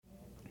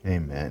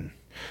Amen.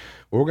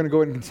 Well, we're going to go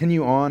ahead and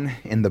continue on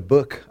in the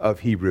book of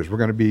Hebrews. We're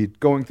going to be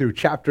going through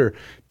chapter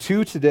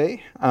 2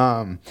 today.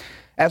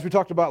 As we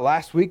talked about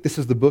last week, this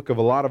is the book of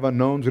a lot of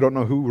unknowns. We don't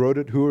know who wrote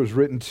it, who it was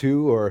written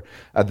to, or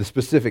the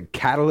specific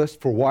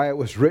catalyst for why it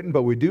was written,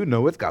 but we do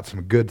know it's got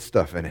some good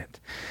stuff in it.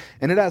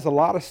 And it has a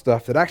lot of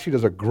stuff that actually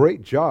does a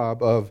great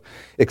job of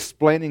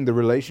explaining the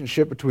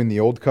relationship between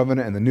the Old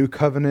Covenant and the New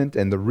Covenant,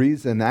 and the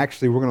reason,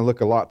 actually, we're going to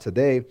look a lot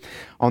today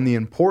on the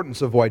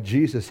importance of why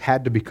Jesus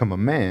had to become a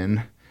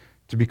man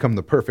to become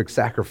the perfect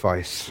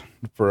sacrifice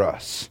for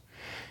us.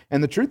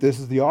 And the truth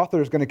is the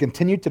author is going to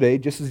continue today,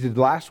 just as he did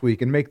last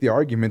week, and make the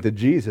argument that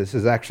Jesus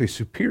is actually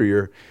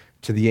superior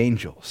to the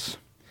angels.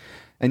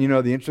 And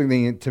the interesting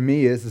thing to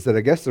me is that I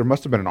guess there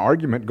must have been an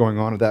argument going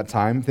on at that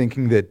time,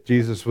 thinking that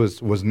Jesus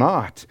was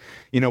not.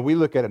 We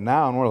look at it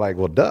now and we're like,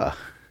 well, duh,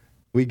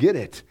 we get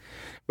it.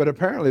 But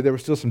apparently there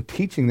was still some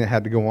teaching that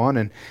had to go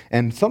on.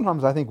 And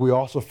sometimes I think we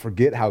also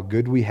forget how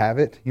good we have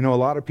it. A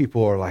lot of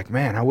people are like,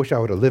 man, I wish I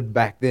would have lived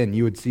back then.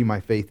 You would see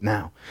my faith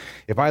now.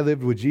 If I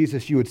lived with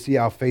Jesus, you would see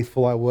how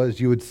faithful I was.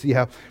 You would see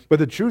how... But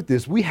the truth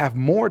is, we have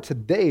more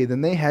today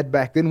than they had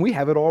back then. We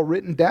have it all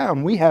written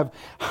down. We have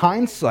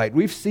hindsight.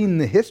 We've seen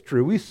the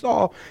history. We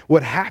saw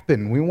what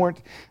happened. We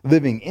weren't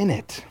living in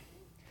it.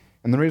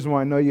 And the reason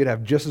why I know you'd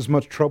have just as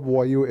much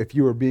trouble if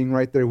you were being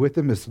right there with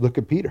him is look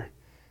at Peter.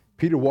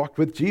 Peter walked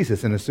with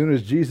Jesus, and as soon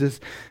as Jesus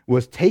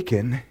was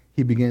taken,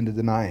 he began to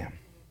deny him.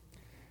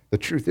 The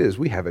truth is,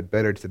 we have it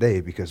better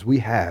today because we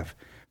have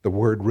the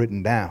word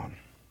written down.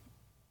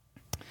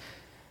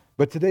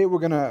 But today we're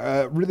going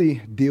to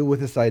really deal with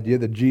this idea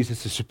that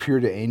Jesus is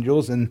superior to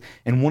angels. And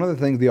one of the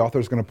things the author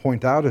is going to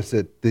point out is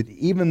that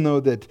even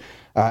though that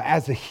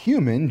as a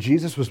human,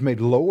 Jesus was made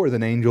lower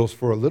than angels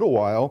for a little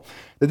while,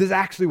 that this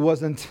actually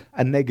wasn't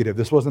a negative.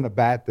 This wasn't a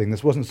bad thing.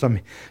 This wasn't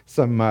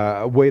some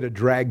way to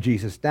drag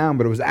Jesus down,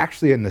 but it was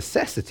actually a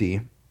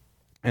necessity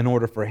in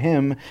order for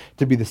him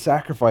to be the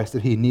sacrifice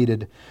that he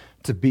needed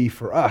to be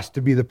for us,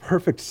 to be the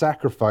perfect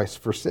sacrifice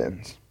for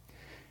sins.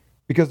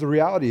 Because the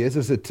reality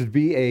is that to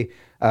be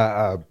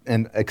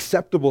an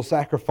acceptable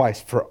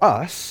sacrifice for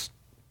us,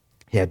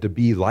 he had to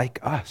be like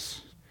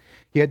us.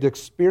 He had to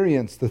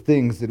experience the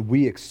things that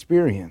we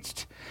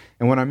experienced.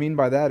 And what I mean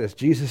by that is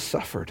Jesus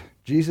suffered.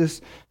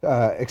 Jesus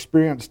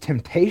experienced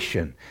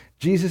temptation.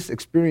 Jesus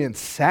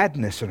experienced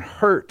sadness and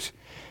hurt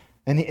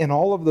and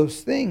all of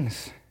those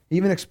things. He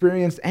even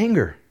experienced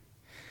anger.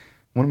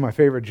 One of my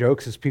favorite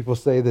jokes is people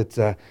say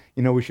that,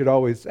 we should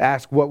always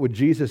ask, what would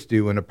Jesus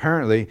do? And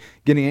apparently,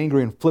 getting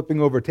angry and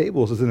flipping over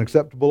tables is an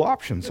acceptable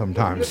option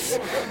sometimes.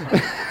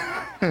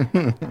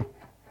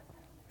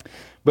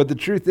 But the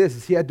truth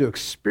is he had to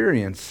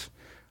experience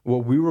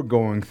what we were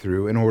going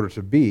through in order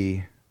to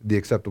be the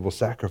acceptable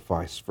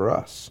sacrifice for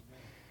us.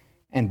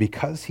 And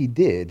because he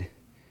did,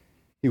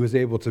 he was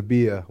able to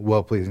be a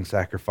well-pleasing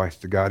sacrifice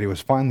to God. He was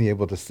finally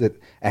able to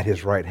sit at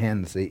his right hand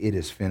and say, it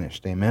is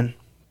finished. Amen?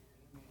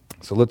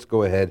 So let's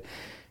go ahead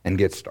and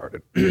get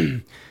started.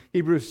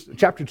 Hebrews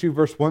chapter 2,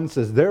 verse 1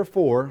 says,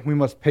 therefore, we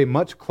must pay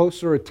much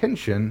closer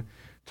attention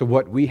to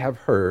what we have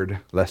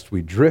heard, lest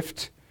we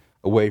drift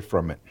away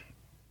from it.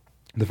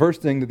 The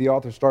first thing that the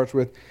author starts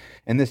with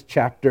in this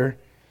chapter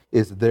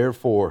is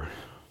therefore.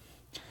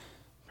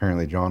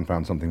 Apparently, John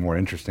found something more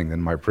interesting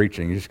than my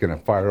preaching. He's just going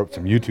to fire up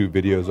some YouTube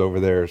videos over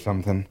there or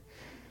something.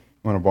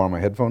 You want to borrow my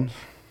headphones?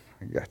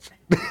 I got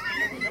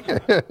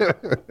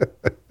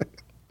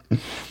you.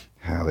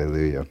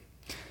 Hallelujah.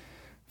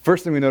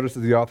 First thing we notice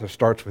is the author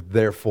starts with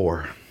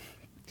therefore.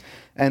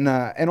 And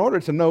in order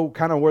to know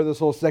kind of where this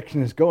whole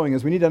section is going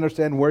is we need to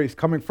understand where he's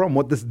coming from,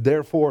 what this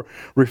therefore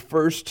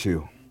refers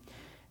to.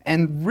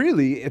 And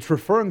really, it's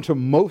referring to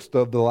most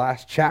of the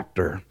last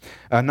chapter.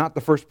 Not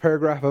the first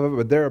paragraph of it,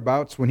 but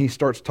thereabouts when he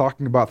starts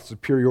talking about the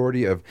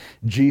superiority of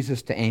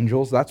Jesus to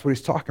angels. That's what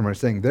he's talking about. He's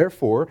saying,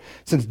 therefore,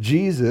 since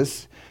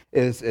Jesus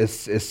is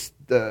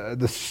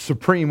the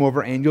supreme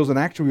over angels, and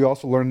actually we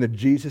also learned that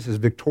Jesus is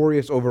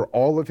victorious over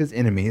all of his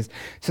enemies.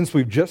 Since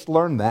we've just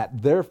learned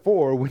that,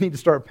 therefore, we need to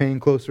start paying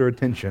closer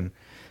attention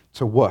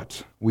to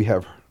what we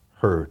have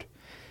heard.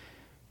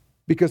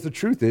 Because the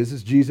truth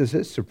is Jesus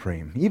is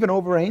supreme, even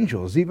over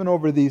angels, even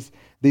over these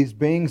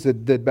beings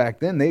that back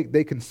then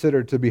they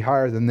considered to be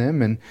higher than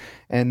them,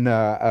 and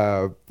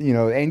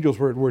angels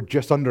were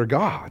just under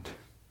God.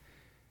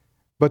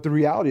 But the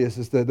reality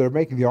is that they're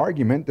making the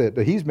argument that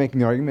he's making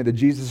the argument that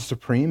Jesus is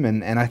supreme,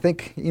 and I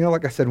think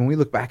like I said, when we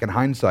look back in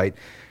hindsight,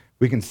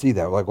 we can see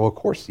that like, well, of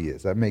course he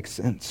is. That makes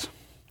sense.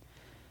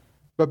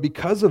 But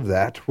because of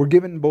that, we're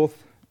given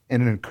both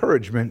an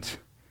encouragement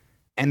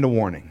and a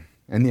warning.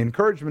 And the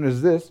encouragement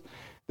is this,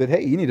 that,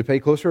 hey, you need to pay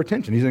closer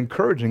attention. He's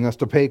encouraging us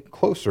to pay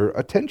closer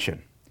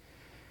attention.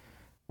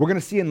 We're going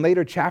to see in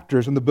later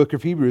chapters in the book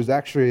of Hebrews,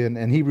 actually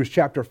in Hebrews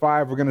chapter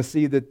 5, we're going to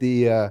see that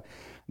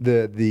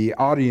the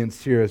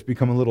audience here has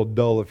become a little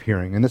dull of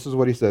hearing. And this is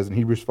what he says in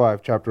Hebrews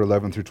 5, chapter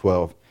 11 through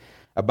 12.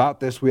 About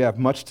this we have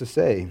much to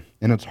say,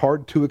 and it's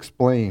hard to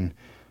explain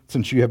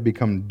since you have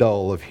become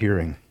dull of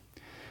hearing.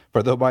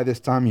 For though by this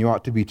time you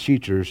ought to be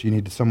teachers, you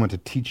need someone to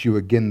teach you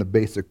again the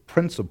basic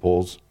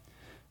principles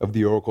of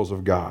the oracles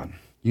of God.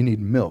 You need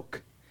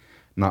milk,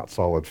 not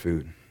solid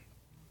food.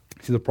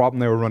 See, the problem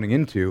they were running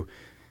into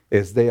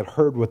is they had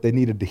heard what they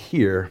needed to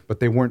hear, but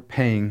they weren't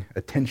paying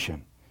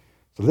attention.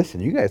 So listen,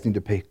 you guys need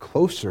to pay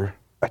closer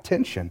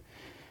attention.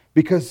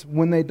 Because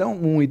when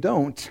we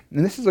don't,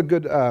 and this is a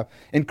good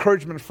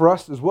encouragement for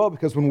us as well,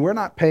 because when we're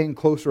not paying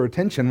closer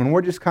attention, when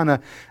we're just kind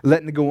of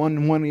letting it go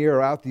in one ear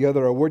or out the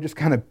other, or we're just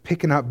kind of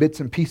picking out bits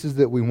and pieces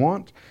that we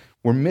want,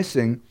 we're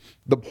missing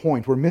the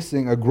point. We're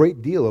missing a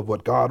great deal of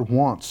what God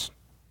wants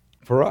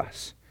for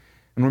us.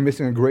 And we're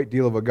missing a great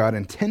deal of what God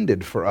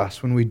intended for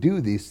us when we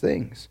do these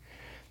things.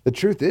 The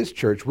truth is,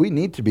 church, we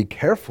need to be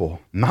careful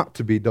not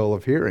to be dull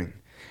of hearing,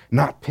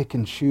 not pick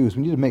and choose.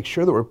 We need to make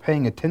sure that we're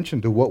paying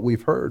attention to what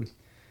we've heard.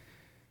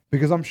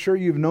 Because I'm sure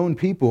you've known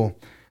people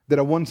that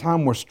at one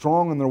time were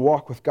strong in their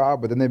walk with God,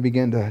 but then they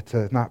begin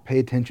to not pay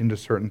attention to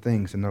certain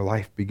things and their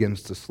life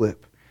begins to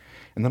slip.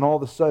 And then all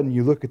of a sudden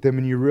you look at them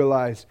and you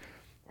realize,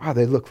 wow,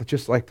 they look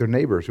just like their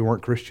neighbors who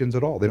weren't Christians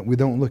at all. We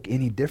don't look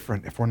any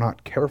different if we're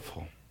not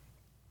careful.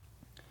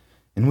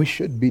 And we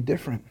should be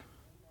different.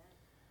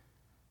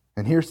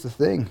 And here's the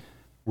thing,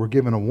 we're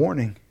given a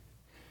warning.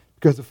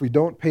 Because if we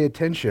don't pay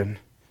attention,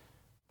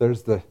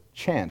 there's the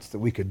chance that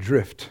we could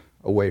drift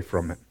away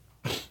from it.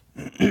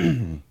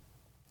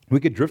 We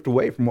could drift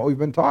away from what we've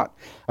been taught.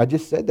 I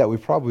just said that.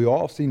 We've probably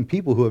all seen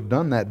people who have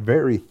done that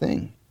very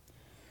thing.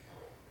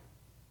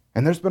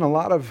 And there's been a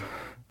lot of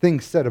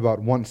things said about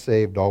once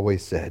saved,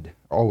 always saved.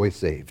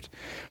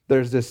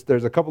 There's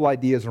a couple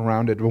ideas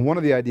around it. But one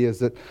of the ideas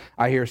that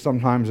I hear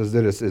sometimes is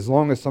that as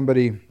long as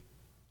somebody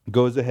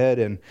goes ahead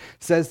and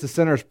says the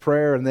sinner's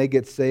prayer and they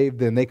get saved,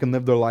 then they can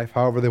live their life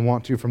however they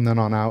want to from then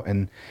on out,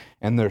 and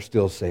they're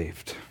still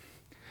saved.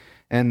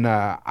 And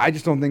I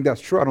just don't think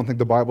that's true. I don't think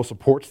the Bible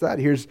supports that.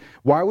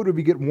 Why would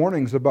we get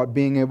warnings about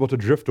being able to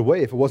drift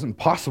away if it wasn't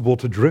possible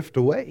to drift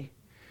away?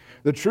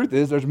 The truth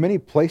is, there's many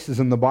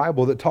places in the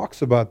Bible that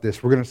talks about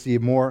this. We're going to see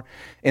more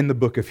in the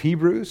book of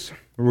Hebrews.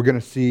 We're going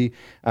to see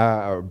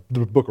the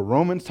book of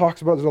Romans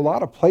talks about it. There's a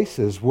lot of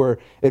places where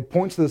it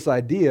points to this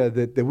idea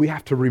that we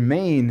have to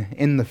remain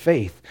in the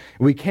faith.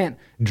 We can't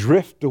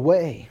drift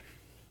away.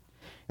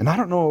 And I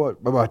don't know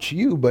about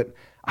you, but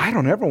I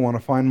don't ever want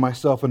to find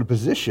myself in a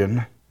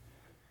position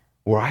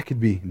where I could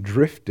be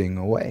drifting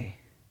away,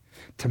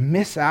 to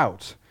miss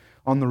out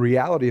on the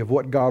reality of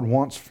what God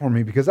wants for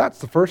me, because that's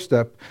the first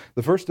step.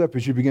 The first step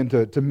is you begin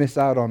to miss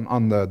out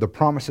on the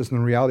promises and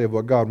the reality of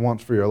what God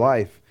wants for your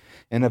life.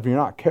 And if you're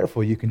not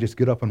careful, you can just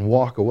get up and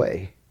walk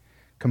away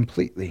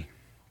completely.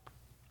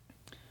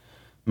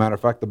 Matter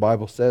of fact, the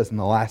Bible says in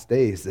the last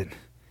days that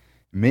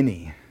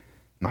many,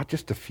 not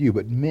just a few,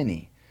 but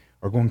many,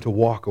 are going to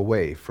walk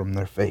away from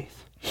their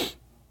faith.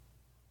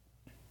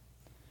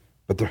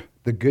 But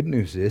the good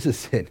news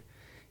is that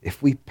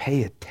if we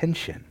pay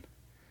attention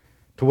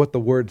to what the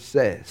Word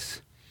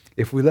says,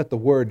 if we let the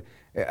Word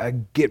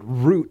get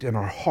root in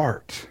our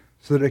heart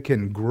so that it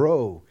can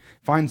grow,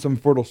 find some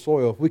fertile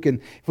soil, if we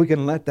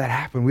can let that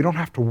happen, we don't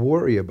have to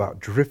worry about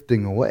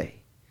drifting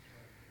away.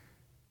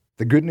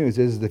 The good news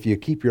is that if you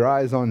keep your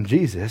eyes on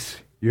Jesus,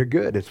 you're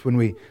good. It's when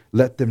we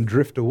let them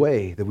drift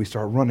away that we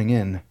start running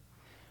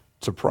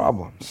into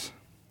problems.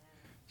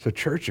 So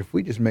church, if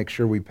we just make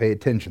sure we pay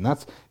attention,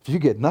 if you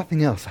get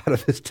nothing else out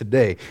of this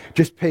today,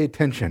 just pay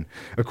attention.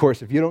 Of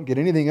course, if you don't get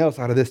anything else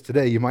out of this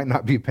today, you might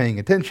not be paying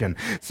attention.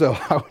 So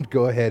I would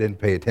go ahead and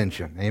pay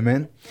attention.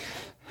 Amen?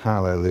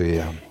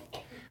 Hallelujah.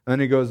 Then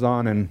he goes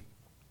on in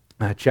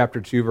chapter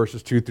 2,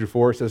 verses 2 through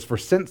 4. It says, "For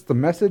since the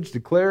message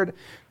declared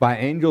by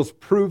angels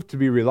proved to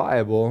be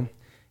reliable,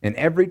 and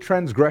every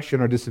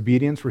transgression or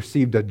disobedience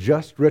received a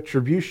just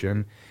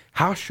retribution,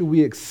 how shall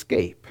we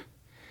escape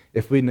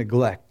if we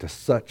neglect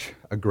such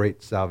a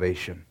great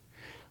salvation?"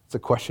 It's a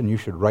question you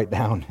should write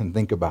down and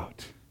think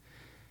about.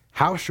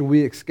 How shall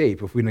we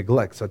escape if we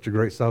neglect such a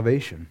great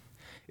salvation?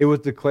 It was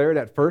declared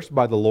at first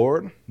by the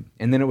Lord,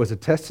 and then it was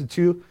attested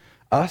to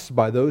us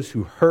by those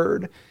who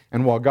heard.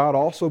 And while God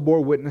also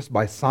bore witness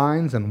by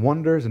signs and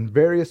wonders and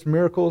various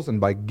miracles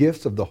and by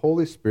gifts of the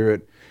Holy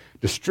Spirit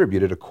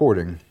distributed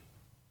according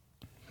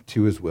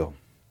to His will.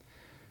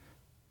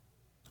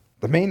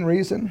 The main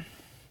reason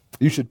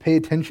you should pay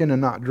attention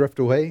and not drift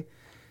away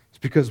is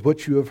because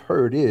what you have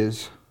heard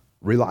is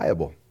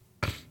reliable.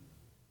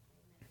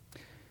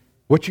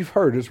 What you've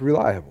heard is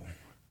reliable.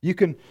 You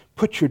can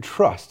put your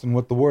trust in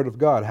what the Word of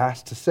God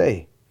has to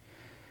say.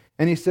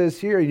 And he says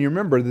here, and you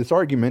remember this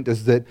argument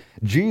is that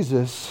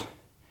Jesus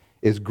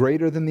is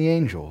greater than the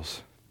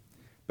angels.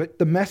 But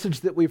the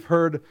message that we've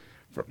heard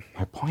from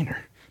my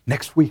pointer,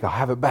 next week I'll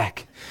have it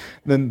back.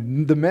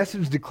 Then the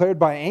message declared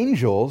by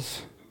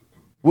angels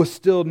was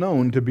still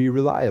known to be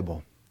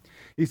reliable.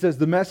 He says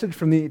the message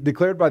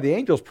declared by the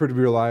angels proved to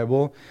be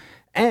reliable,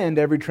 and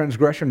every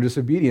transgression and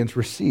disobedience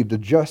received a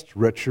just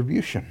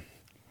retribution.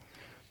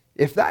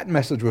 If that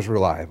message was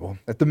reliable,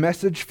 if the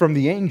message from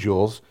the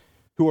angels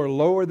who are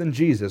lower than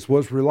Jesus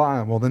was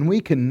reliable, then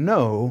we can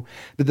know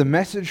that the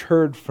message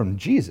heard from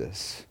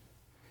Jesus,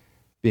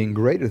 being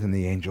greater than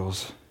the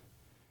angels,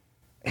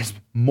 is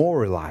more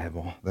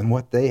reliable than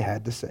what they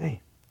had to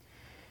say.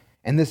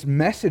 And this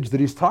message that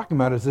he's talking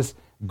about is this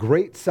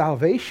great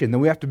salvation that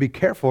we have to be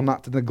careful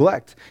not to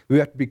neglect. We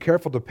have to be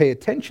careful to pay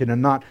attention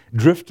and not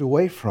drift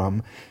away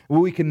from.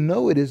 Well, we can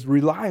know it is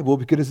reliable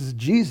because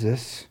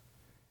Jesus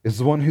is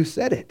the one who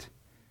said it.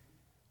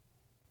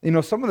 You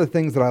know, some of the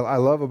things that I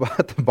love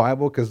about the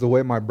Bible, because the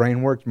way my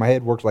brain works, my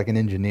head works like an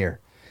engineer.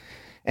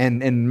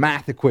 And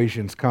math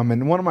equations come.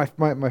 And one of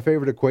my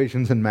favorite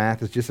equations in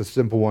math is just a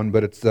simple one,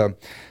 but it's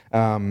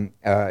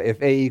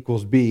if A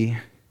equals B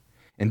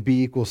and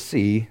B equals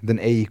C, then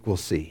A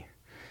equals C.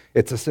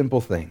 It's a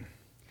simple thing.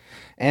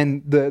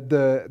 And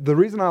the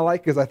reason I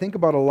like it is I think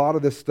about a lot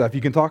of this stuff.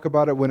 You can talk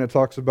about it when it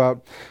talks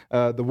about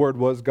the Word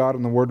was God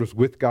and the Word was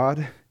with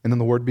God, and then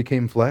the Word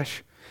became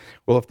flesh.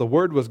 Well, if the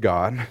Word was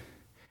God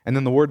and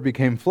then the Word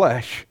became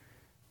flesh,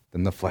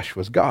 then the flesh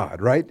was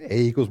God, right?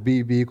 A equals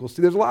B, B equals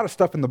C. There's a lot of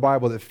stuff in the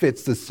Bible that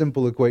fits this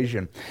simple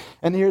equation.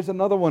 And here's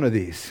another one of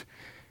these.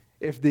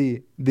 If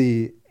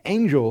the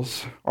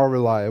angels are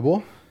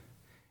reliable,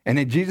 and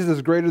that Jesus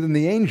is greater than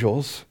the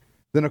angels,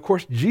 then of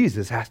course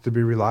Jesus has to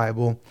be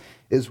reliable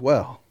as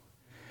well.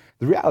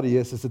 The reality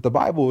is that the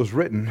Bible was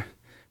written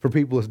for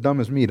people as dumb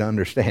as me to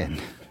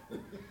understand.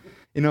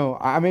 You know,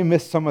 I may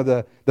miss some of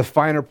the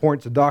finer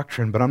points of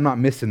doctrine, but I'm not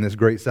missing this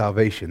great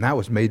salvation. That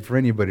was made for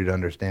anybody to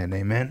understand,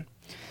 amen?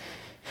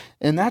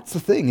 And that's the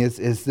thing, is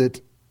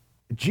that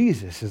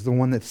Jesus is the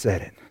one that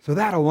said it. So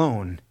that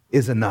alone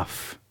is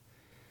enough.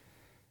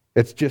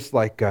 It's just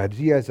like, did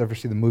you guys ever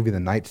see the movie The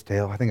Knight's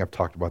Tale? I think I've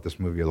talked about this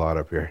movie a lot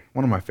up here.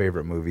 One of my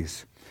favorite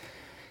movies.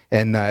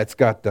 And it's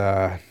got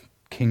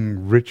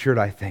King Richard,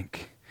 I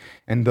think.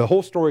 And the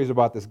whole story is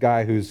about this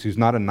guy who's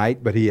not a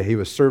knight, but he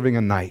was serving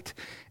a knight.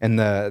 And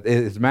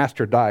his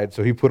master died,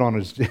 so he put on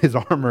his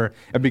armor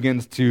and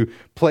begins to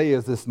play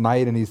as this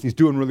knight. And he's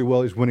doing really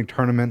well. He's winning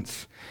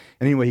tournaments.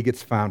 And anyway, he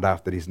gets found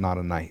out that he's not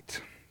a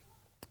knight.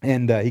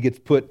 And he gets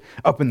put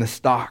up in the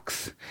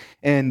stocks.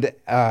 And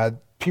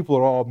people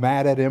are all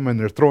mad at him, and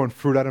they're throwing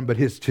fruit at him. But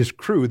his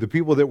crew, the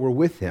people that were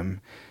with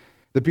him,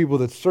 the people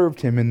that served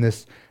him in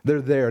this,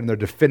 they're there, and they're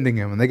defending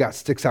him. And they got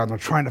sticks out, and they're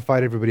trying to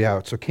fight everybody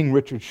out. So King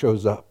Richard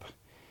shows up.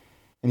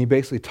 And he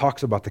basically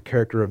talks about the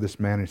character of this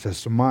man. And he says,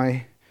 so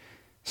my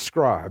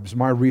scribes,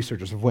 my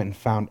researchers have went and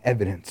found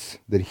evidence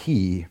that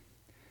he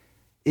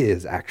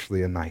is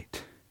actually a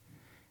knight.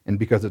 And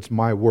because it's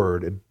my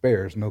word, it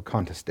bears no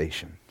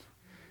contestation.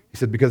 He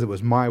said, because it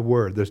was my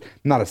word, there's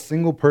not a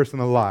single person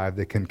alive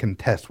that can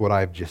contest what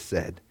I've just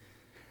said.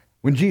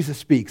 When Jesus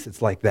speaks,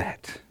 it's like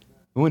that.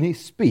 When he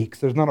speaks,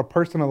 there's not a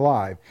person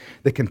alive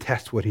that can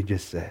test what he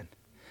just said.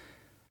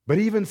 But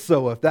even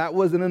so, if that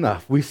wasn't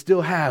enough, we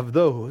still have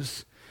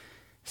those.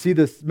 See,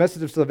 this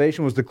message of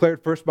salvation was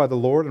declared first by the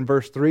Lord in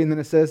verse 3, and then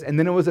it says, and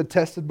then it was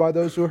attested by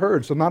those who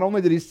heard. So not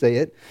only did he say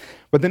it,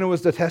 but then it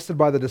was attested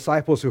by the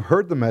disciples who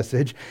heard the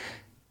message.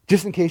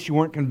 Just in case you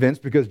weren't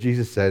convinced because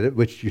Jesus said it,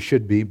 which you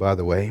should be, by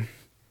the way.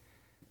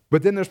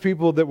 But then there's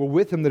people that were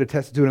with him that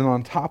attested to it. And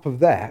on top of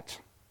that,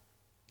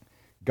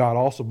 God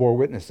also bore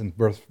witness in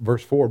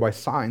verse 4 by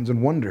signs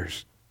and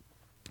wonders.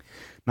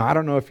 Now, I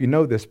don't know if you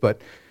know this,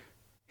 but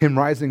him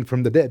rising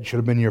from the dead should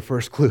have been your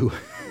first clue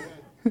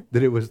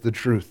that it was the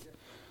truth.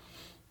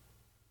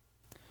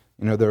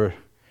 You know, there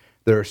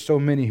are so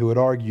many who would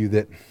argue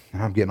that,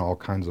 and I'm getting all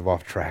kinds of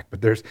off track, but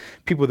there's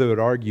people that would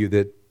argue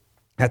that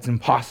that's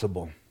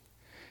impossible.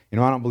 You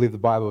know, I don't believe the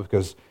Bible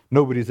because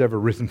nobody's ever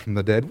risen from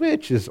the dead,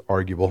 which is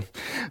arguable.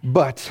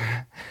 But,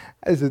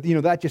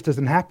 that just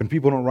doesn't happen.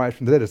 People don't rise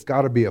from the dead. It's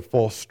got to be a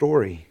false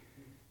story.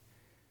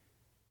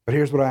 But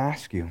here's what I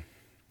ask you.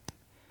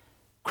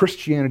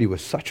 Christianity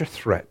was such a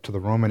threat to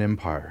the Roman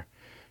Empire,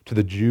 to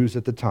the Jews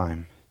at the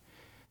time,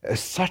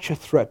 such a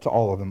threat to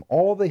all of them.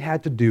 All they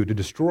had to do to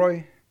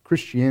destroy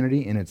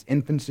Christianity in its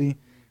infancy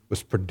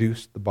was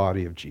produce the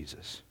body of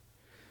Jesus.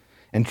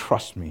 And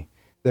trust me,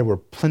 there were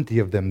plenty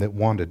of them that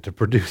wanted to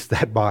produce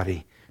that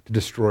body to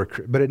destroy,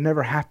 but it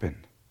never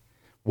happened.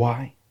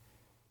 Why?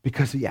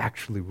 Because he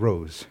actually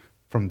rose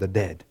from the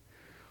dead.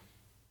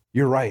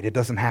 You're right, it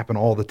doesn't happen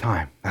all the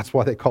time. That's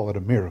why they call it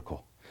a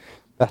miracle.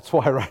 That's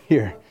why right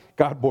here,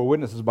 God bore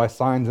witnesses by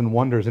signs and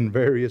wonders and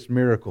various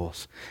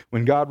miracles.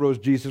 When God rose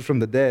Jesus from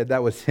the dead,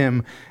 that was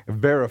him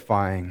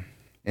verifying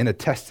and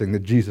attesting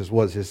that Jesus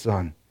was his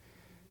son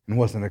and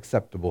was an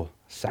acceptable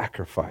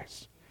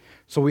sacrifice.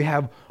 So we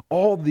have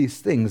all these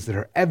things that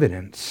are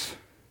evidence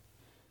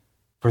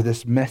for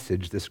this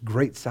message, this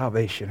great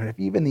salvation. And if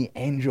even the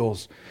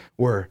angels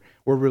were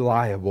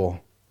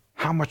reliable,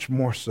 how much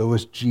more so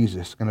is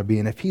Jesus going to be?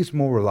 And if he's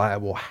more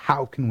reliable,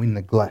 how can we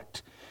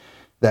neglect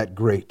that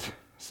great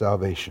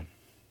salvation?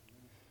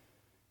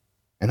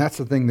 And that's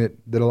the thing that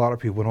a lot of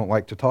people don't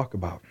like to talk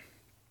about.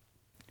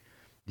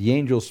 The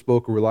angels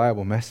spoke a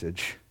reliable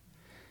message,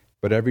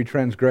 but every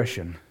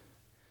transgression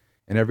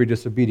and every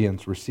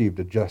disobedience received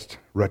a just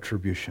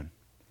retribution.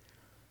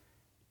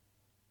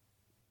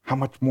 How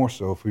much more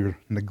so if we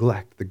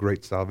neglect the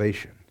great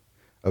salvation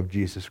of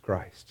Jesus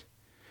Christ?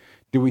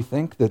 Do we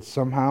think that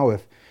somehow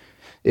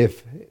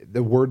if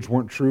the words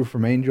weren't true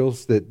from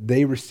angels, that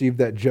they received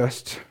that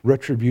just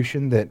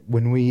retribution, that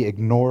when we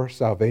ignore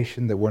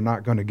salvation, that we're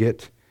not going to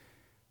get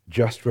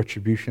just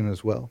retribution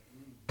as well?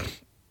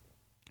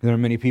 There are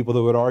many people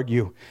that would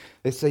argue.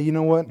 They say, you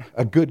know what?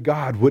 A good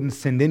God wouldn't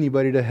send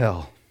anybody to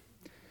hell.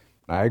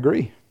 I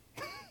agree.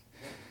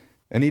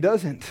 And he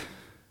doesn't.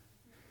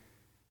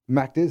 The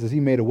fact is he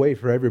made a way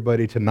for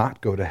everybody to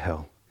not go to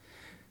hell.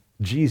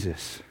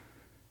 Jesus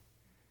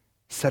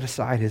set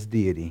aside his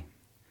deity,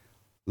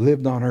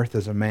 lived on earth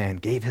as a man,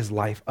 gave his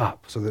life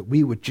up so that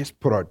we would just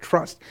put our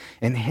trust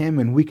in him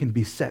and we can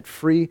be set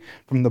free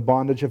from the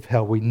bondage of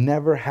hell. We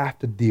never have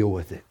to deal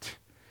with it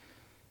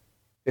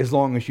as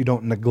long as you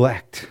don't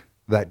neglect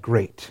that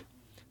great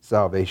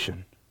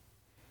salvation.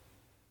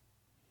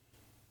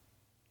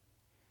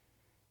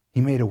 He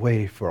made a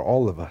way for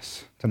all of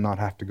us to not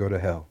have to go to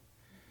hell.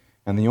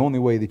 And the only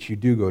way that you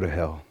do go to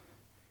hell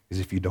is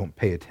if you don't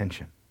pay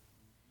attention.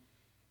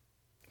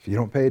 If you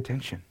don't pay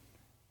attention.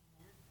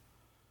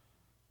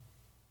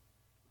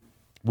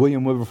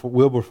 William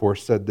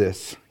Wilberforce said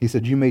this. He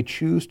said, you may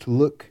choose to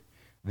look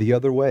the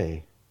other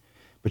way,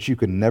 but you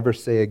can never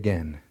say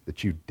again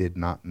that you did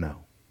not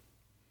know.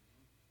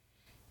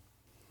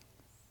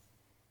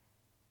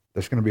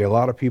 There's going to be a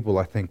lot of people,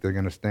 I think, they're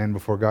going to stand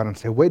before God and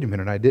say, wait a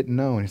minute, I didn't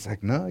know. And he's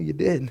like, no, you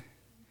did.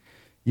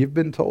 You've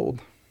been told.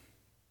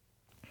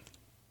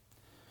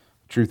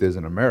 The truth is,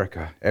 in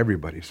America,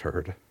 everybody's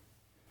heard.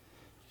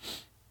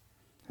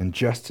 And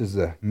just as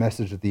the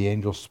message that the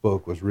angel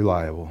spoke was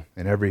reliable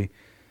and every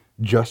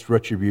just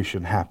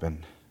retribution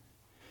happened,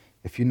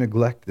 if you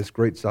neglect this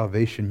great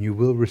salvation, you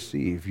will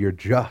receive your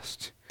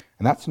just.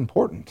 And that's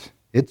important.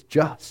 It's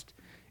just.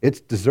 It's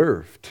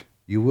deserved.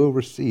 You will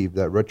receive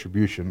that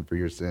retribution for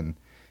your sin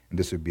and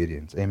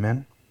disobedience.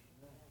 Amen?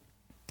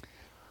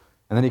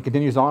 And then he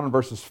continues on in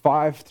verses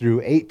 5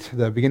 through 8,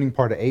 the beginning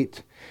part of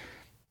 8.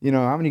 You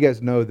know, how many of you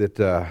guys know that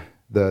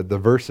the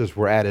verses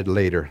were added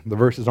later? The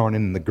verses aren't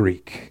in the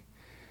Greek.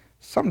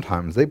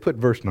 Sometimes they put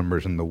verse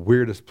numbers in the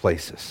weirdest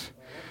places.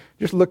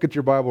 Just look at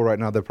your Bible right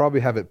now. They probably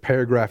have it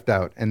paragraphed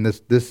out, and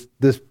this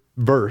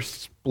verse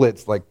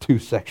splits like 2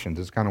 sections.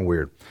 It's kind of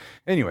weird.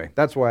 Anyway,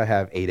 that's why I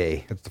have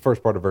 8a. It's the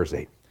first part of verse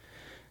 8.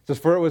 It says,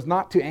 for it was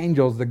not to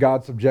angels that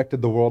God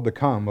subjected the world to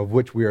come, of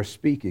which we are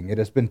speaking. It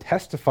has been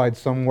testified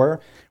somewhere,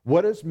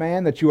 what is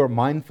man that you are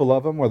mindful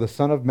of him, or the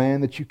son of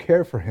man that you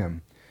care for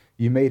him?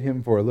 You made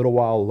him for a little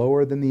while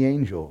lower than the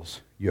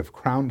angels. You have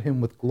crowned him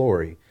with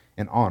glory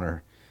and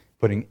honor,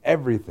 putting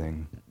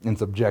everything in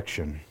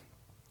subjection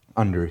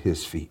under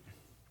his feet.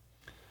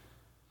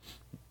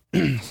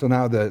 So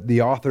now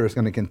the author is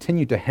going to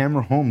continue to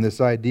hammer home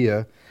this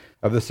idea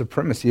of the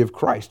supremacy of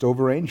Christ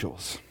over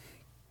angels.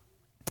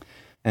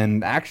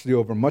 And actually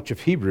over much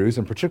of Hebrews,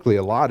 and particularly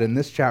a lot in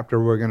this chapter,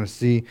 we're going to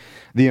see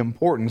the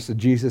importance that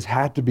Jesus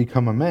had to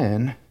become a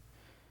man,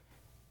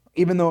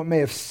 even though it may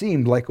have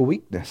seemed like a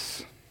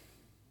weakness.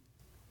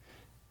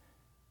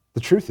 The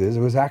truth is,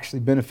 it was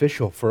actually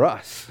beneficial for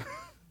us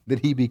that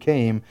he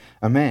became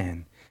a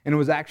man. And it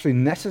was actually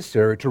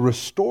necessary to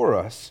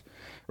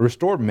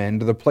restore men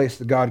to the place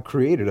that God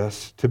created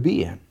us to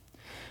be in.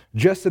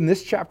 Just in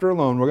this chapter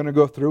alone, we're going to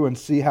go through and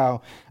see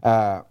how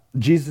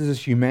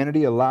Jesus'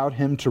 humanity allowed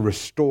him to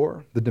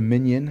restore the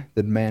dominion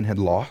that man had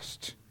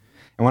lost.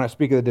 And when I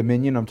speak of the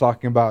dominion, I'm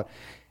talking about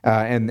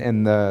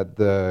in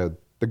the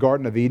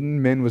Garden of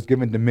Eden, men was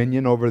given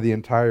dominion over the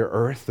entire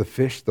earth, the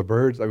fish, the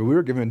birds. I mean, we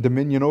were given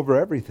dominion over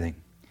everything,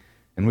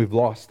 and we've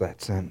lost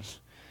that sense.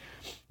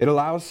 It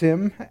allows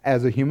him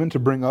as a human to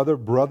bring other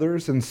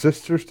brothers and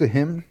sisters to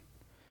him,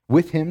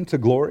 with him to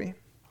glory.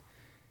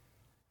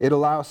 It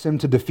allows him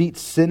to defeat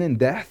sin and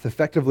death,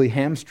 effectively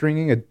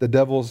hamstringing the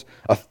devil's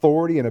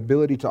authority and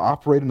ability to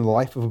operate in the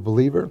life of a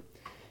believer.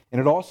 And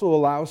it also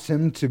allows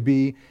him to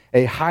be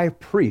a high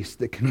priest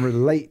that can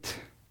relate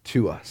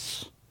to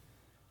us,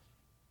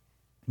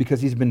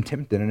 because he's been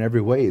tempted in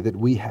every way that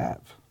we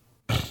have.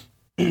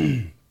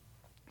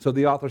 So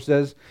the author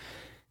says,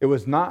 it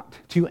was not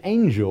to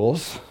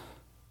angels,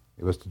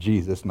 it was to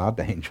Jesus, not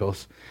to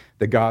angels,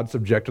 that God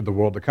subjected the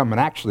world to come.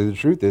 And actually, the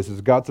truth is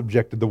God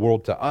subjected the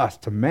world to us,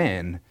 to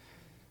man,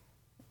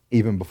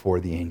 even before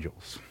the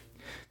angels.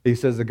 He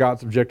says that God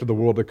subjected the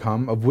world to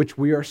come, of which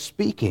we are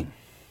speaking.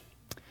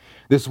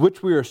 This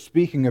which we are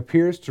speaking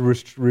appears to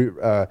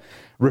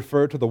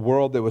refer to the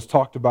world that was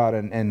talked about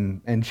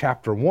in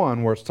chapter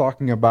 1, where it's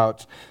talking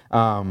about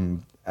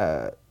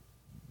the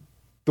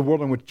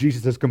world in which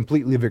Jesus is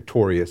completely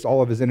victorious.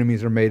 All of his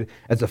enemies are made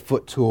as a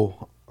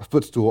footstool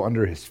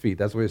under his feet.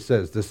 That's what it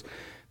says.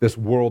 This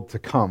world to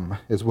come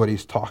is what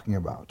he's talking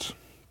about.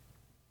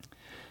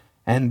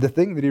 And the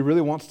thing that he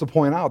really wants to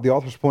point out, the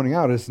author's pointing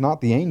out, is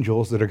not the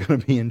angels that are going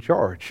to be in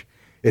charge.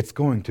 It's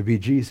going to be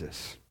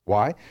Jesus.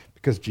 Why?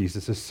 Because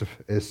Jesus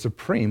is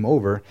supreme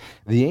over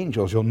the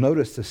angels. You'll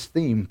notice this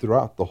theme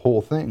throughout the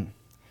whole thing.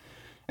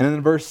 And then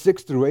in verse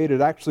 6 through 8,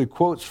 it actually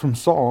quotes from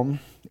Psalm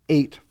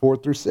 8, 4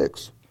 through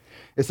 6.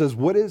 It says,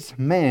 what is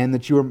man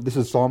that you are, this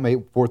is Psalm 8,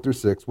 4 through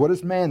 6. What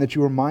is man that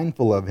you are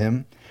mindful of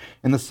him,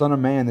 and the son of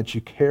man that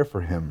you care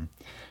for him?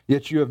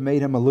 Yet you have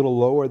made him a little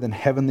lower than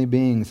heavenly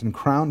beings and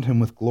crowned him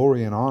with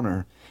glory and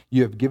honor.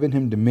 You have given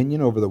him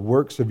dominion over the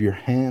works of your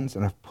hands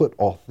and have put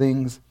all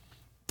things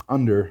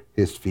under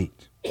his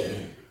feet.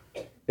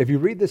 If you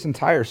read this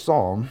entire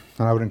psalm,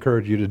 and I would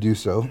encourage you to do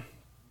so,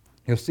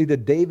 you'll see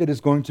that David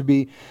is going to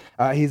be,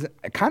 he's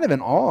kind of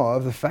in awe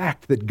of the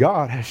fact that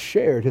God has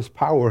shared his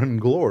power and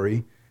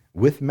glory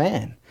with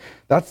man.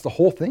 That's the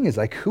whole thing, is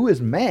like, who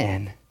is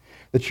man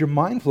that you're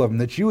mindful of him,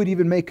 that you would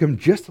even make him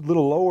just a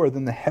little lower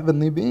than the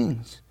heavenly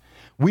beings?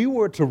 We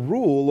were to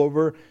rule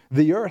over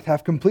the earth,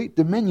 have complete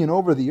dominion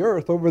over the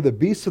earth, over the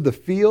beasts of the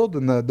field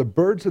and the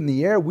birds in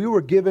the air. We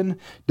were given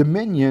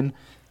dominion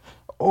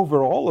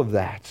over all of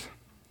that.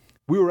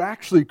 We were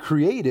actually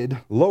created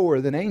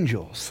lower than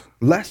angels,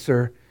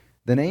 lesser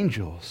than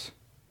angels.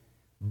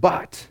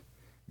 But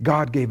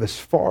God gave us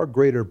far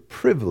greater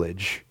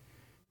privilege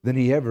than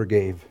he ever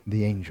gave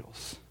the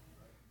angels.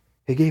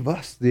 He gave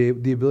us the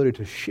ability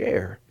to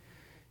share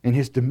in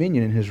his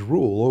dominion and his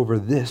rule over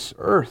this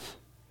earth.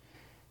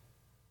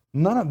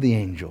 None of the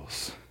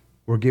angels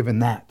were given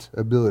that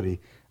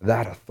ability,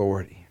 that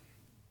authority.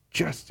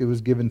 Just it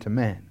was given to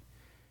man.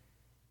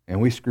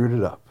 And we screwed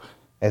it up,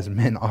 as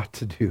men ought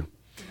to do.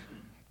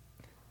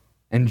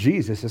 And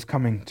Jesus is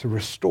coming to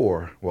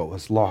restore what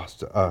was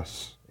lost to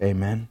us.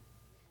 Amen.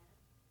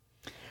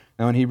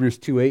 Now in Hebrews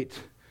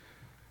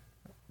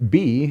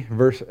 2:8b,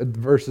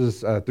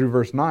 verses through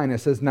verse 9, it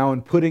says, "Now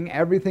in putting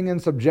everything in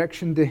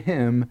subjection to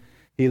him,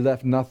 he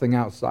left nothing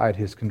outside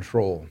his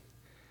control."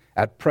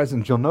 At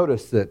present, you'll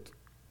notice that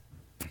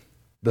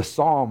the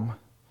psalm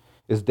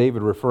is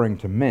David referring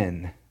to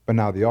men, but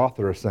now the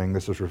author is saying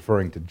this is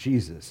referring to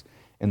Jesus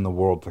in the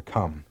world to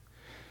come.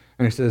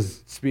 And he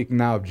says, speaking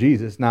now of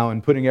Jesus, "Now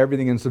in putting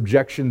everything in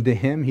subjection to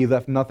him, he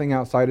left nothing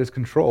outside his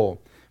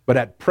control. But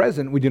at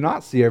present, we do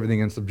not see everything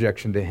in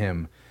subjection to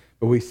him,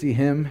 but we see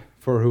him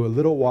for who a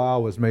little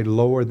while was made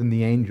lower than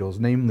the angels,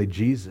 namely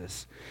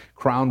Jesus,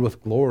 crowned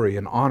with glory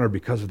and honor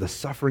because of the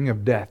suffering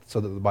of death, so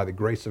that by the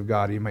grace of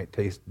God he might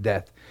taste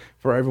death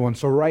for everyone."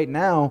 So right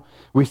now,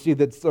 we see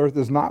that this earth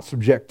is not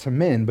subject to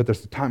men, but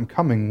there's a time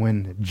coming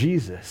when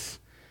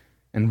Jesus,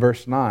 in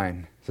verse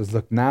 9, says,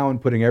 "Look, now in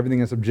putting everything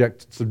in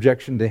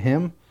subjection to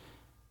him,"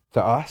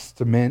 to us,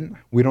 to men,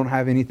 we don't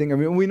have anything. I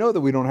mean, we know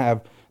that we don't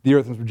have the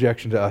earth in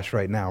subjection to us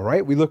right now,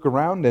 right? We look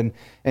around,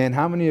 and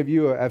how many of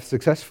you have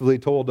successfully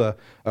told a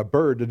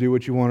bird to do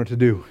what you want it to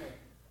do?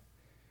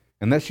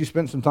 Unless you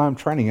spent some time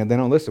training it, they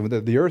don't listen.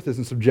 The earth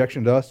isn't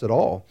subjection to us at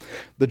all.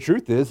 The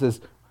truth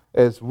is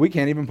we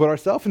can't even put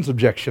ourselves in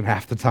subjection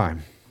half the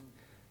time.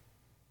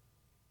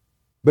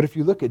 But if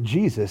you look at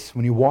Jesus,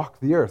 when he walked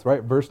the earth,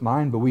 right, verse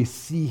 9, "But we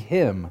see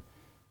him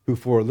who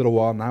for a little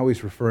while," now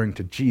he's referring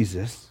to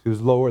Jesus,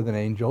 who's lower than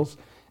angels,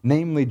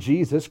 namely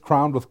Jesus,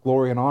 crowned with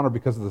glory and honor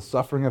because of the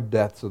suffering of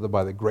death, so that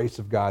by the grace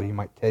of God he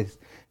might taste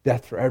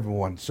death for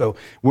everyone. So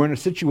we're in a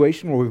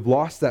situation where we've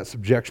lost that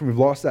subjection, we've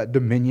lost that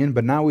dominion,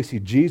 but now we see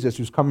Jesus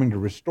who's coming to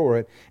restore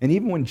it. And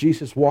even when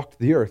Jesus walked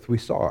the earth, we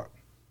saw it.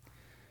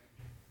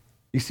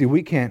 You see,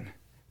 we can't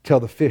tell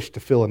the fish to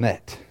fill a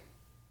net,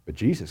 but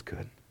Jesus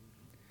could.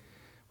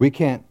 We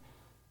can't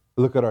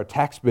look at our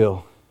tax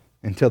bill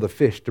and tell the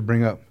fish to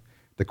bring up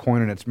the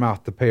coin in its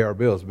mouth to pay our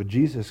bills, but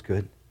Jesus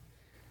could.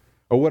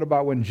 Or what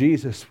about when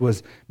Jesus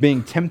was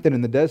being tempted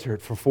in the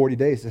desert for 40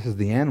 days? This is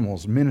the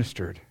animals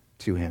ministered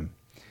to him.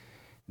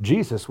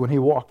 Jesus, when he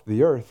walked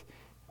the earth,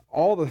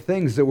 all the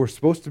things that were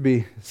supposed to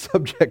be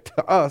subject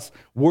to us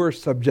were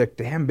subject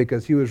to him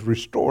because he was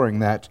restoring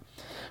that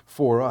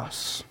for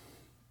us.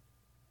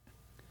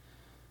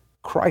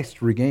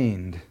 Christ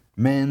regained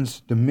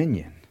man's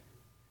dominion.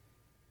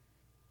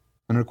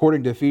 And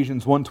according to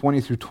Ephesians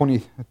 1:20 through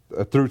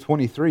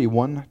 23,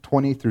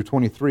 1:20 through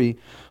 23,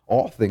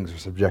 all things are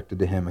subjected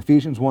to him.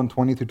 Ephesians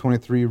 1:20 through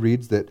 23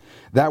 reads that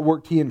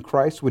worked he in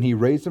Christ when he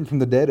raised him from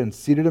the dead and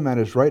seated him at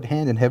his right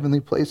hand in heavenly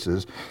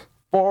places,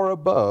 far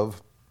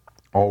above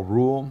all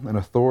rule and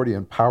authority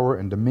and power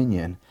and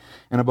dominion,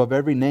 and above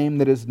every name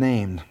that is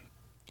named,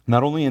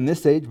 not only in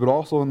this age, but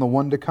also in the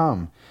one to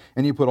come.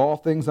 And he put all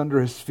things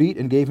under his feet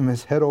and gave him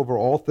his head over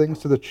all things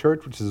to the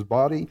church, which is his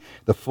body,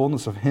 the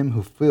fullness of him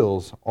who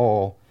fills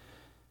all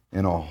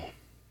in all.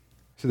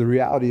 So the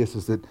reality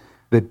is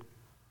that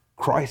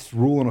Christ's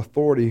rule and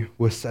authority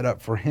was set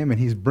up for him, and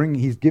he's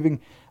giving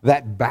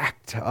that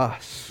back to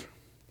us.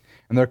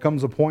 And there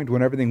comes a point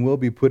when everything will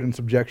be put in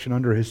subjection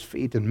under his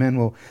feet, and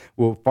men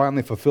will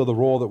finally fulfill the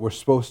role that we're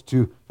supposed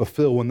to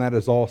fulfill when that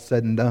is all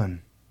said and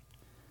done.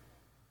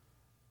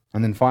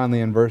 And then finally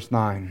in verse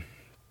 9,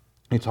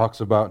 he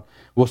talks about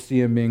we'll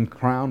see him being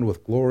crowned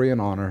with glory and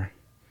honor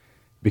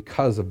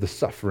because of the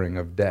suffering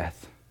of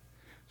death,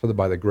 so that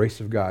by the grace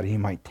of God he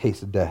might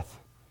taste death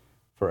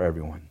for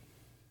everyone.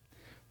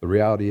 The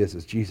reality is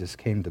Jesus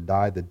came to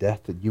die the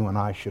death that you and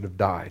I should have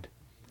died,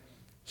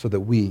 so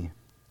that we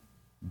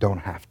don't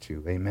have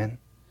to. Amen?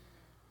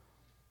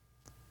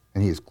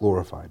 And he is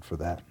glorified for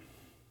that.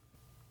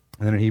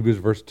 And then in Hebrews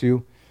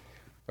chapter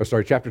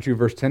 2,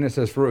 verse 10, it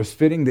says, "For it was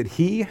fitting that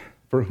he,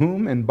 for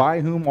whom and by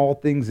whom all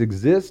things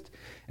exist,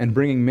 and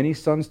bringing many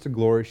sons to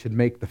glory, should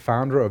make the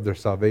founder of their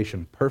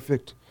salvation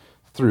perfect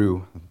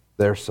through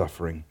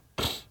suffering."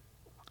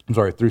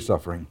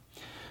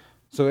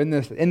 So in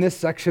this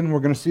section, we're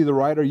going to see the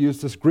writer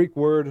use this Greek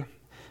word,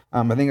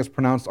 I think it's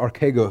pronounced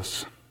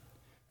archegos,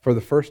 for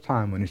the first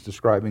time when he's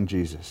describing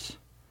Jesus.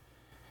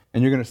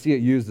 And you're going to see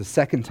it used the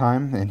second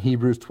time in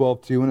Hebrews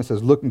 12:2, when it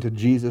says, looking to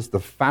Jesus, the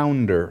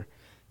founder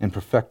and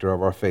perfecter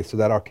of our faith. So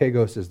that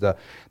archegos is the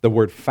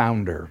word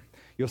founder.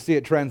 You'll see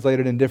it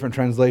translated in different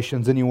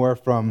translations, anywhere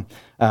from,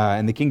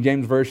 in the King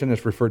James Version,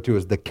 it's referred to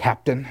as the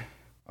captain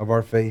of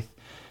our faith.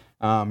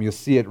 You'll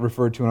see it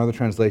referred to in other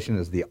translations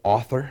as the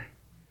author.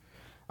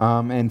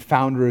 And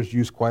founder is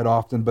used quite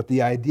often. But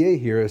the idea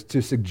here is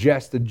to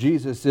suggest that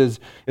Jesus is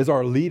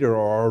our leader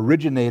or our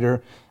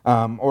originator,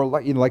 or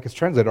like it's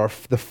translated,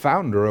 the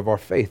founder of our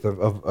faith,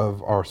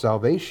 of our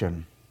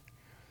salvation.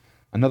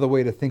 Another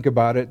way to think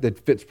about it that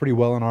fits pretty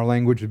well in our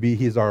language would be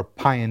he's our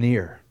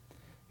pioneer.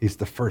 He's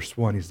the first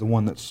one. He's the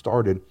one that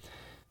started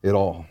it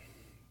all.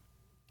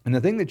 And the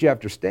thing that you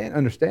have to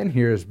understand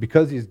here is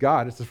because he's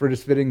God, it's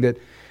just fitting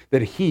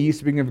that he,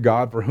 speaking of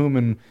God, for whom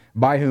and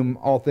by whom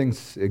all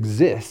things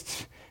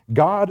exist,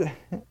 God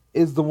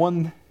is the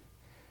one,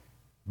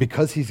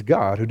 because he's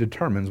God, who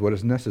determines what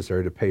is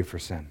necessary to pay for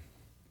sin.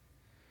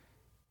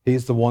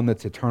 He's the one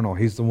that's eternal.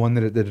 He's the one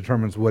that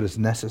determines what is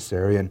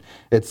necessary. And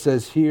it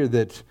says here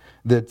that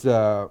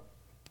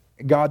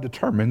God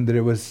determined that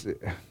it was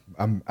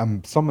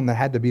someone that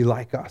had to be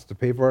like us to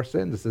pay for our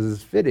sins. It says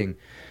it's fitting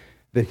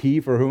that he,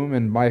 for whom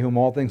and by whom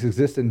all things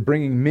exist, in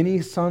bringing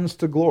many sons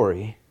to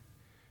glory,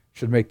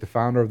 should make the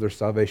founder of their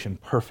salvation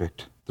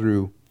perfect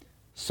through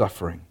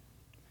suffering.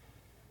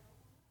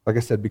 Like I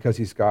said, because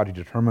he's God, he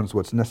determines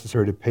what's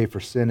necessary to pay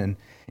for sin. And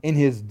in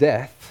his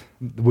death,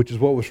 which is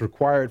what was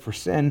required for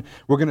sin,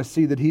 we're going to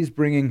see that he's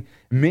bringing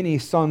many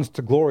sons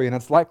to glory. And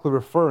it's likely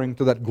referring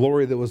to that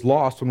glory that was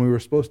lost when we were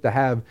supposed to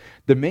have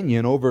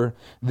dominion over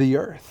the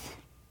earth.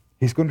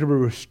 He's going to be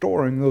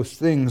restoring those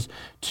things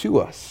to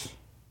us.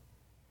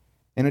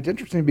 And it's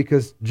interesting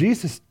because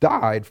Jesus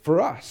died for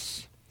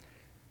us.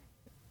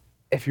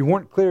 If you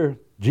weren't clear,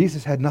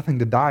 Jesus had nothing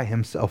to die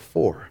himself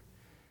for.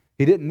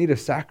 He didn't need a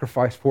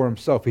sacrifice for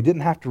himself. He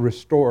didn't have to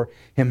restore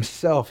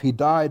himself. He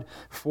died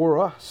for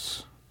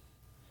us.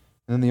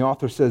 And then the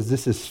author says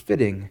this is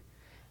fitting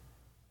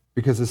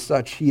because as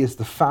such, he is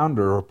the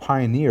founder or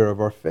pioneer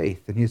of our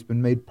faith, and he's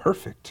been made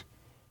perfect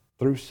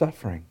through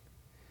suffering,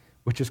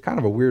 which is kind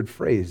of a weird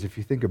phrase if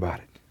you think about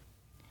it.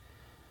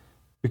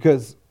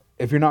 Because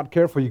if you're not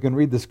careful, you can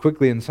read this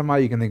quickly and somehow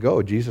you can think,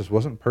 oh, Jesus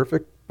wasn't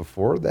perfect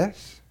before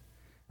this?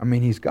 I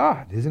mean, he's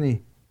God. Isn't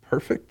he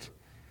perfect?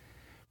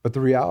 But the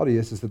reality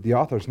is that the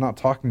author is not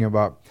talking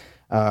about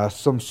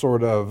some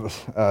sort of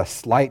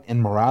slight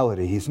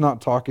immorality. He's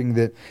not talking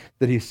that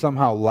he's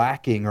somehow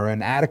lacking or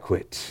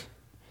inadequate.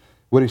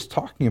 What he's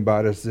talking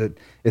about is that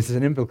it's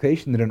an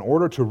implication that in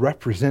order to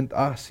represent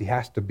us, he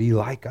has to be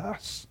like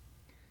us.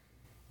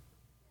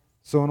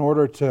 So in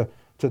order to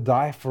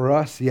die for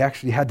us, he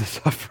actually had to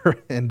suffer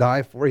and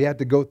die for. He had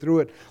to go through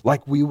it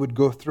like we would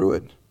go through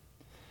it.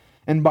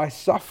 And by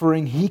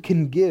suffering, he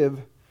can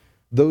give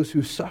those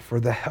who suffer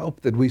the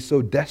help that we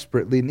so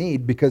desperately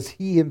need because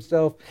he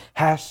himself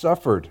has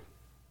suffered.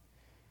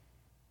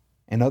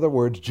 In other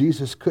words,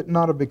 Jesus could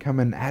not have become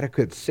an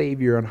adequate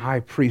Savior and high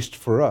priest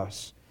for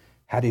us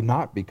had he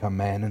not become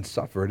man and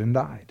suffered and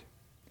died.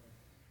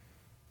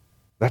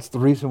 That's the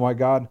reason why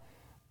God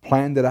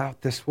planned it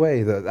out this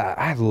way.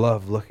 I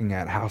love looking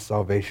at how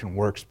salvation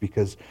works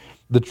because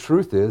the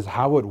truth is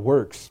how it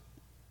works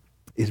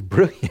is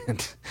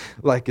brilliant.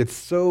 Like it's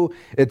so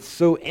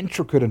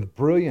intricate and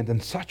brilliant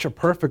and such a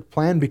perfect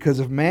plan because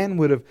if man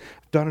would have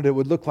done it, it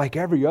would look like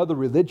every other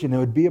religion. It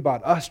would be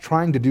about us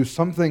trying to do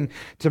something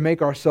to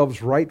make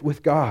ourselves right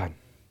with God.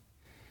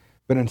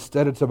 But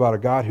instead it's about a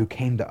God who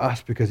came to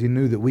us because he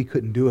knew that we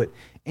couldn't do it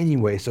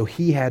anyway, so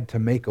he had to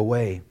make a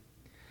way.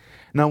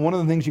 Now, one of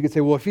the things you could say,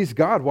 well, if he's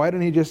God, why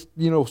didn't he just,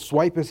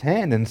 swipe his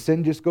hand and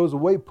sin just goes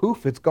away,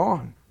 poof, it's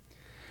gone.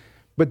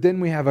 But then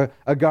we have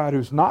a God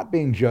who's not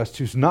being just,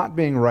 who's not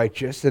being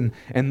righteous, and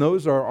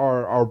those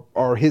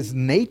are his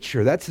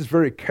nature. That's his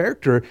very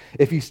character.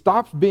 If he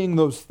stops being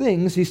those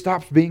things, he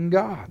stops being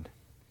God.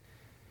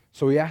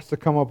 So he has to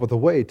come up with a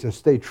way to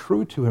stay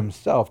true to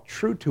himself,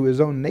 true to his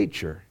own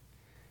nature,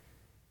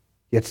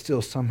 yet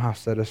still somehow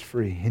set us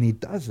free. And he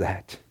does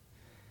that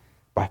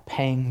by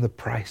paying the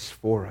price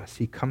for us.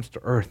 He comes to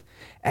earth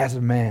as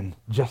a man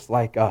just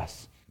like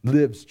us,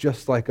 lives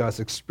just like us,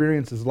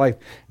 experiences life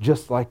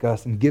just like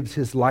us, and gives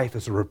his life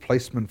as a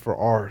replacement for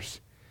ours.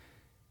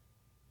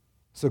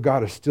 So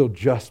God is still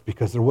just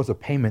because there was a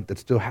payment that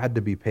still had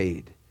to be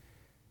paid.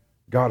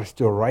 God is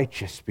still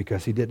righteous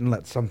because he didn't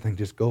let something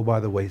just go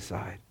by the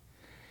wayside.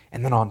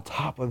 And then on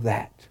top of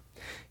that,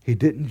 he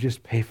didn't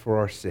just pay for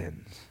our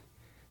sins,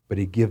 but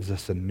he gives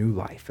us a new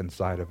life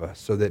inside of us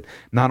so that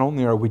not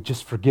only are we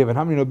just forgiven,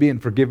 how many know being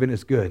forgiven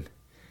is good?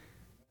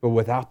 But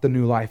without the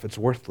new life, it's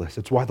worthless.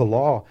 It's why the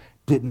law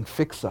didn't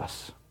fix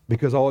us,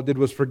 because all it did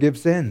was forgive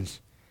sins.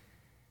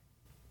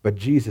 But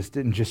Jesus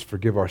didn't just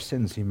forgive our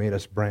sins, he made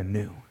us brand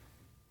new.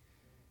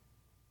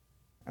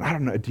 And I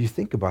don't know, do you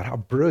think about how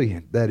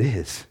brilliant that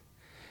is?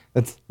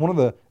 That's one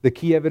of the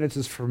key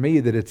evidences for me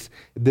that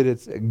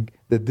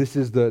this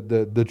is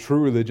the true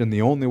religion,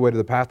 the only way to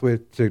the pathway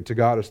to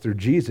God is through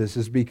Jesus,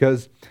 is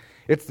because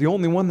It's the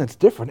only one that's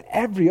different.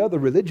 Every other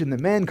religion that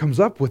man comes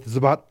up with is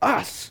about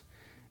us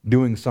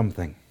doing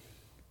something.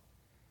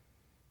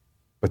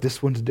 But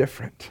this one's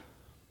different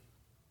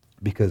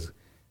because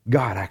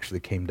God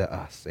actually came to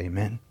us.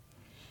 Amen.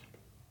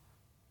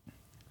 And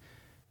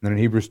then in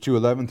Hebrews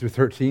 2:11 through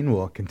 13,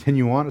 we'll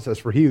continue on. It says,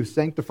 "For he who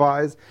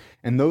sanctifies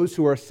and those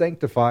who are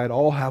sanctified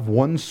all have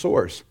one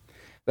source.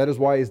 That is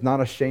why he's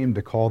not ashamed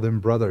to call them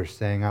brothers,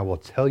 saying, I will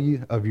tell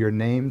you of your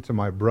name to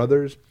my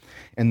brothers.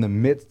 In the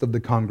midst of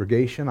the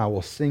congregation, I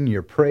will sing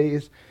your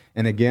praise.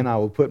 And again, I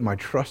will put my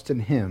trust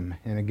in him.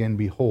 And again,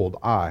 behold,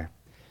 I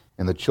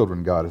and the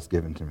children God has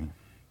given to me."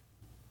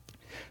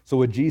 So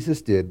what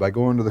Jesus did by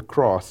going to the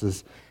cross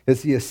is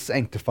he has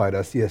sanctified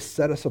us. He has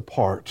set us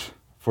apart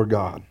for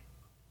God.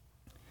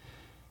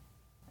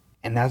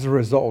 And as a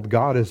result,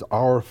 God is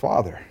our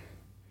Father,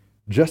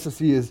 just as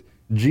he is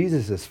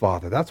Jesus'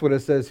 Father. That's what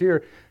it says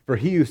here. For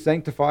he who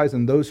sanctifies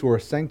and those who are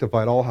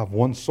sanctified all have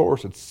one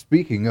source. It's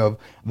speaking of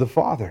the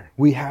Father.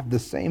 We have the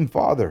same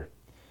Father.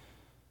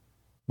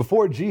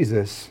 Before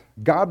Jesus,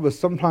 God was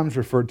sometimes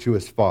referred to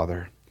as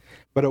Father,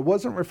 but it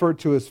wasn't referred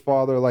to as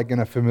Father like in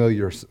a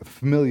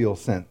familial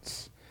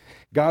sense.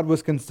 God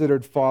was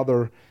considered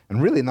Father,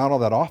 and really not all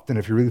that often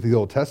if you read the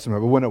Old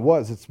Testament, but when it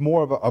was, it's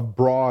more of a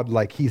broad,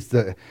 like he's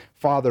the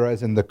Father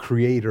as in the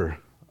creator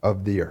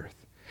of the earth.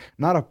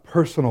 Not a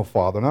personal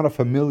Father, not a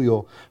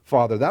familial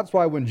Father. That's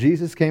why when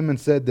Jesus came and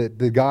said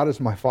that God is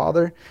my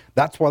Father,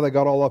 that's why they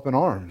got all up in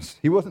arms.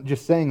 He wasn't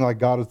just saying like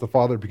God is the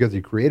Father because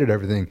he created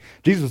everything.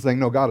 Jesus was saying,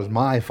 no, God is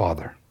my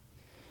Father,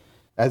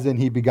 as in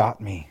he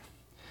begot me.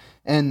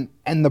 And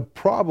the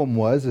problem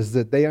is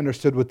that they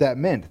understood what that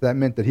meant. That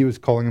meant that he was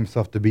calling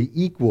himself to be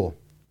equal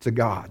to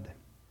God.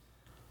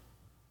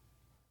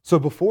 So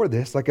before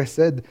this, like I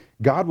said,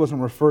 God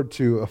wasn't referred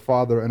to a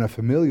father in a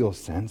familial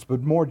sense,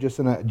 but more just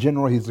in a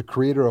general, he's the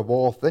creator of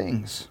all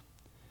things.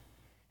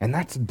 And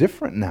that's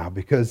different now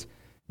because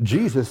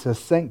Jesus has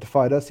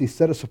sanctified us, he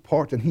set us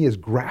apart, and he has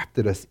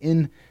grafted us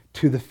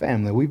into the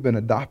family. We've been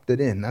adopted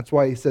in. That's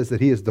why he says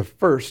that he is the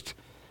first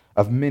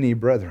of many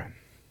brethren.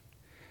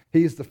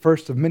 He is the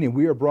first of many.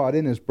 We are brought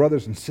in as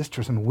brothers and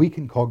sisters, and we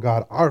can call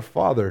God our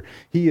Father.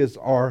 He is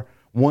our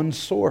one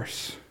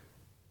source.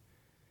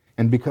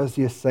 And because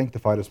he has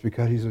sanctified us,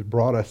 because he has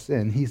brought us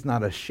in, he's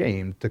not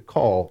ashamed to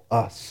call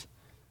us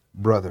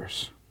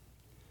brothers.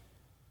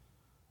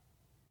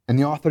 And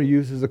the author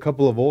uses a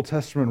couple of Old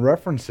Testament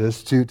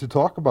references to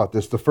talk about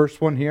this. The first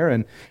one here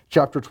in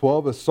chapter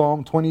 12 is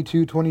Psalm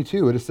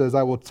 22:22. It says,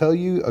 "I will tell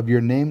you of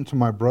your name to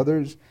my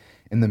brothers.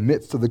 In the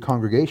midst of the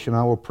congregation,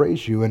 I will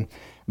praise you." And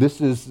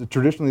this is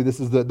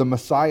the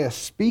Messiah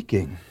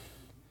speaking.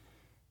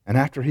 And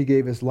after he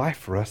gave his life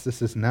for us,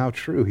 this is now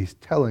true. He's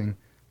telling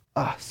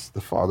us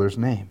the Father's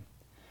name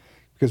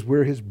because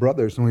we're his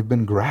brothers and we've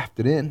been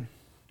grafted in. And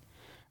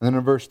then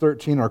in verse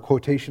 13 are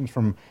quotations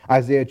from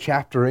Isaiah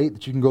chapter 8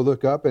 that you can go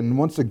look up. And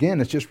once again,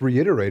 it's just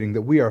reiterating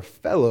that we are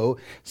fellow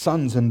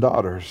sons and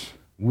daughters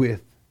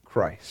with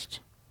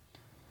Christ.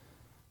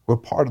 We're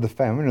part of the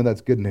family. You know,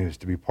 that's good news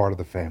to be part of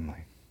the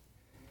family.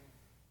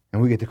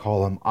 And we get to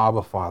call him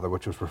Abba Father,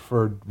 which was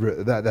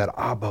that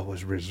Abba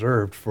was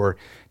reserved for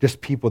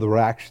just people that were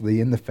actually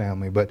in the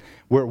family. But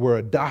we're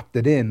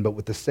adopted in, but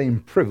with the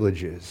same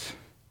privileges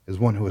as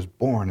one who was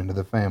born into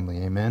the family.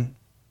 Amen?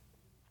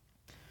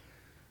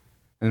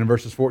 And in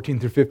verses 14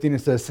 through 15 it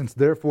says, "Since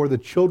therefore the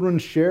children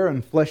share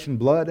in flesh and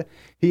blood,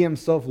 he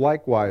himself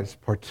likewise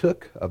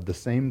partook of the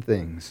same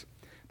things,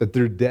 that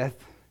through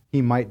death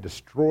he might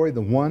destroy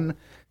the one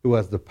who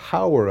has the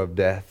power of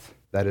death,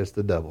 that is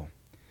the devil,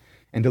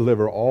 and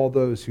deliver all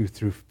those who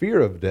through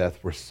fear of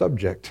death were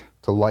subject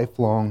to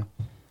lifelong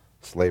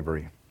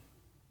slavery."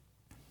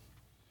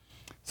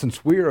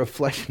 Since we are of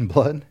flesh and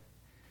blood,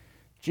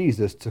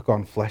 Jesus took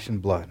on flesh and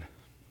blood.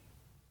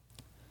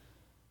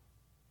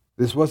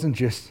 This wasn't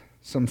just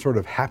some sort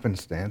of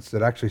happenstance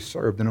that actually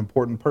served an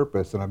important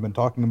purpose, and I've been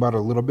talking about it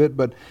a little bit,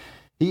 but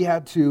he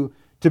had to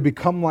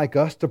become like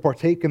us, to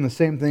partake in the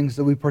same things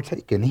that we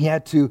partake in. He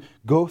had to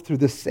go through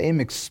the same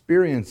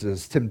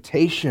experiences,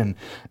 temptation,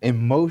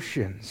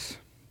 emotions.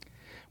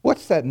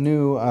 What's that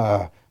new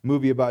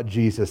movie about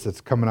Jesus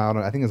that's coming out?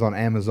 I think it's on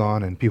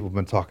Amazon, and people have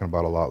been talking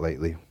about it a lot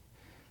lately.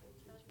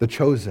 The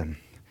Chosen.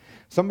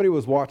 Somebody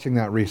was watching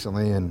that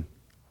recently, and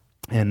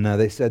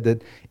they said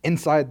that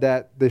inside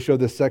that, they showed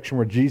this section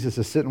where Jesus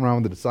is sitting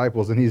around with the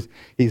disciples, and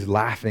he's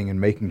laughing and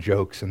making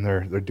jokes, and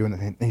they're doing it.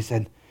 And they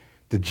said,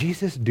 "Did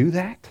Jesus do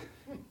that?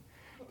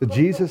 Did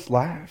Jesus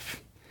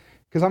laugh?"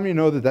 Because how many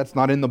know that that's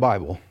not in the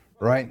Bible,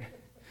 right?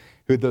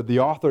 The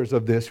authors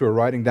of this who are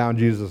writing down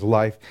Jesus'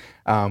 life,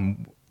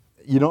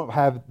 you don't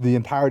have the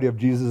entirety of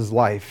Jesus'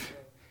 life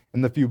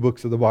in the few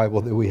books of the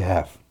Bible that we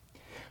have.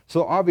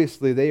 So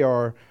obviously they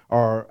are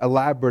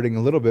elaborating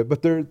a little bit,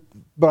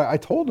 but I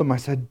told him, I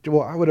said,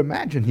 well, I would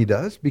imagine he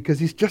does because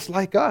he's just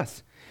like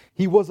us.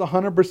 He was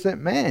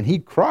 100% man. He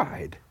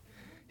cried.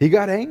 He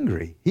got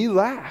angry. He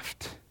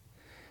laughed.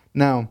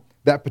 Now,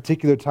 that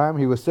particular time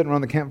he was sitting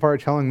around the campfire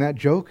telling that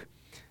joke,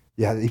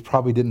 yeah, he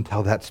probably didn't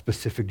tell that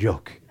specific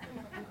joke.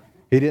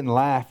 He didn't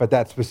laugh at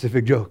that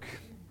specific joke.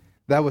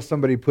 That was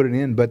somebody put it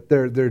in, but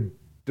they're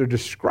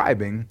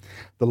describing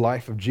the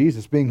life of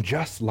Jesus being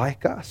just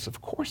like us.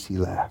 Of course he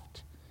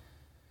laughed.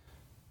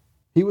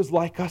 He was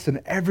like us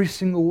in every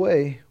single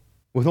way,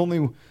 with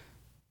only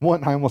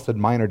one, I almost said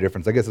minor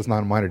difference. I guess it's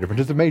not a minor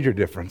difference, it's a major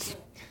difference.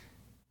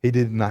 He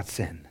did not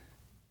sin.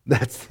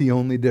 That's the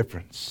only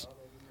difference.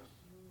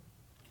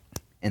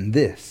 And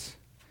this,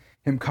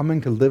 him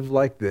coming to live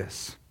like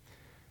this,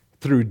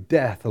 through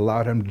death,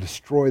 allowed him to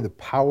destroy the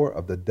power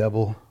of the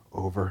devil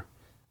over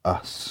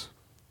us.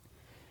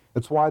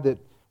 That's why that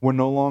we're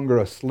no longer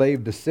a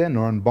slave to sin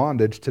or in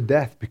bondage to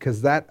death,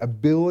 because that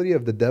ability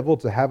of the devil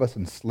to have us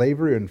in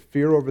slavery and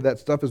fear over that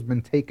stuff has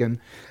been taken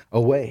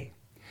away.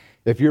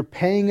 If you're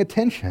paying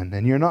attention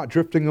and you're not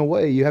drifting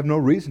away, you have no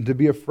reason to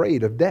be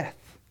afraid of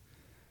death,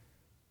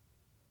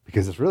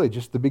 because it's really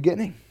just the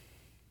beginning.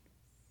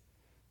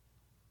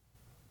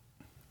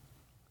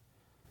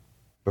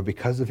 But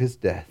because of his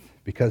death,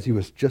 because he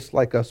was just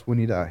like us when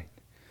he died,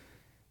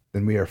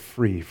 then we are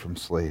free from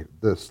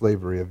the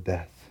slavery of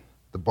death,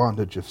 the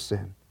bondage of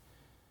sin.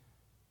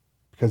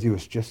 Because he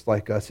was just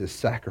like us, his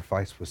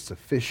sacrifice was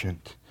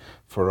sufficient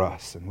for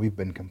us, and we've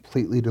been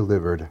completely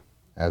delivered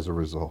as a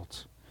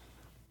result.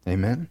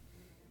 Amen?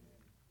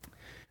 And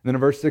then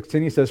in verse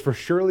 16 he says, "For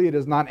surely it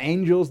is not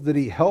angels that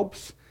he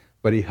helps,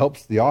 but he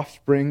helps the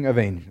offspring of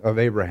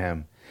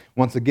Abraham."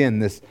 Once again,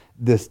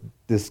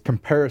 this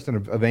comparison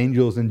of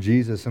angels and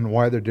Jesus and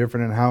why they're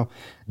different and how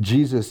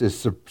Jesus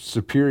is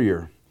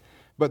superior.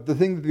 But the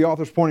thing that the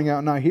author's pointing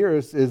out now here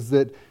is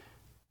that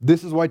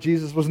this is why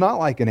Jesus was not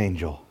like an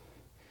angel.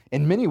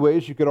 In many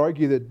ways, you could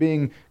argue that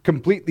being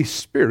completely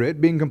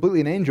spirit, being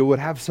completely an angel, would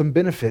have some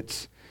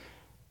benefits.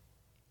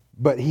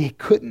 But he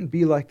couldn't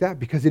be like that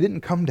because he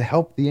didn't come to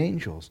help the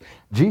angels.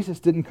 Jesus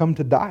didn't come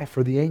to die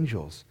for the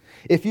angels.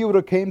 If he would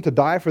have came to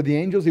die for the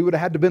angels, he would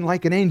have had to been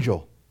like an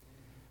angel.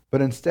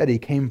 But instead, he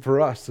came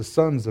for us, the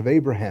sons of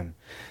Abraham.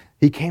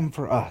 He came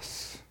for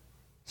us.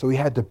 So he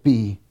had to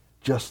be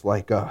just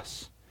like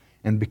us.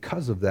 And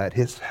because of that,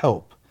 his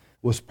help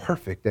was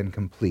perfect and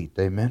complete.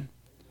 Amen?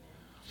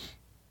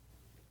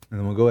 And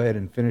then we'll go ahead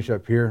and finish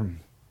up here in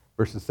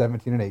verses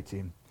 17 and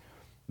 18.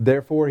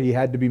 "Therefore, he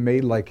had to be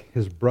made like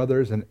his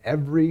brothers in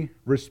every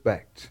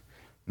respect,"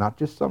 not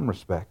just some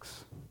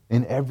respects,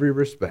 in every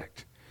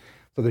respect,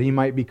 "so that he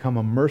might become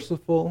a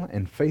merciful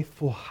and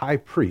faithful high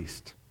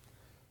priest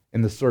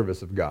in the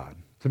service of God,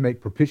 to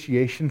make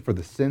propitiation for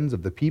the sins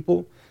of the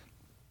people.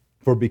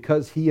 For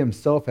because he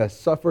himself has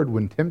suffered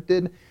when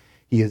tempted,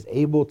 he is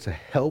able to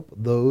help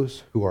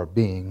those who are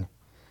being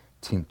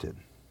tempted."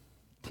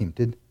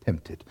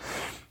 Tempted.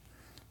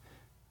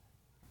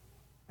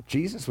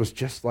 Jesus was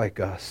just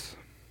like us.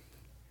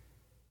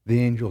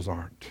 The angels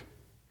aren't.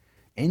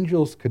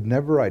 Angels could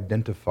never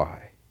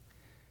identify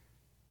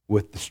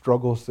with the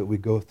struggles that we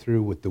go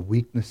through, with the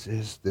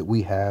weaknesses that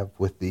we have,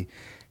 with the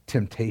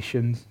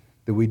temptations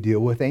that we deal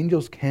with.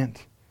 Angels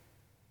can't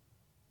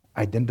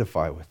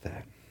identify with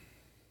that.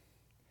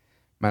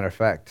 Matter of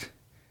fact,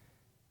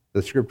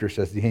 the scripture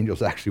says the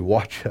angels actually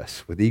watch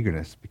us with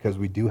eagerness because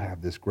we do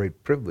have this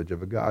great privilege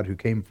of a God who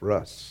came for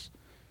us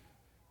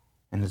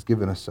and has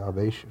given us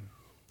salvation.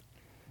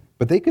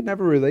 But they could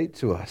never relate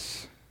to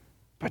us.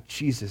 But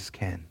Jesus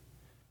can,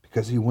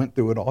 because he went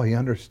through it all. He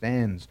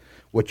understands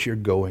what you're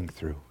going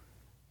through.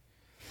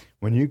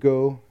 When you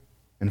go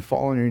and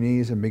fall on your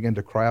knees and begin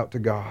to cry out to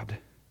God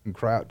and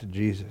cry out to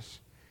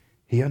Jesus,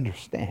 he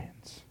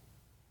understands.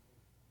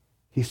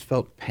 He's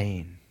felt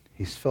pain.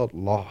 He's felt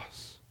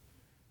loss.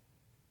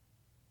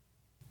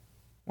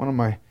 One of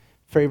my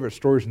favorite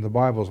stories in the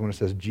Bible is when it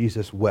says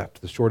Jesus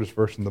wept, the shortest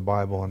verse in the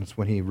Bible, and it's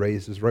when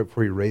right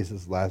before he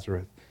raises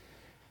Lazarus.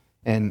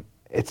 And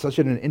it's such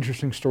an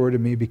interesting story to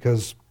me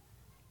because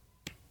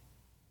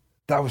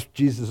that was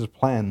Jesus'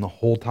 plan the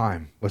whole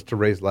time, was to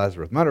raise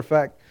Lazarus. Matter of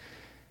fact,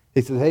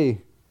 he says,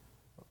 "Hey,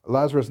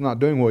 Lazarus is not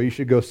doing well, you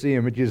should go see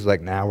him." And Jesus is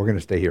like, "Nah, we're going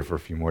to stay here for a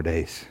few more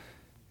days."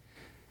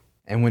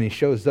 And when he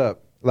shows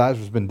up,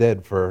 Lazarus has been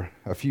dead for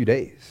a few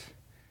days.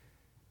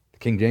 The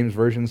King James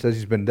Version says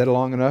he's been dead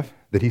long enough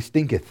that he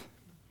stinketh.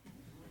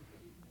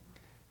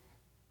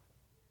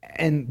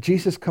 And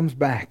Jesus comes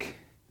back.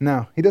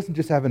 Now, he doesn't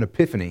just have an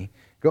epiphany,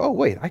 go, "Oh,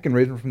 wait, I can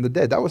raise him from the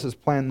dead." That was his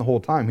plan the whole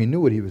time. He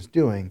knew what he was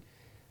doing.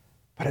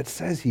 But it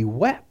says he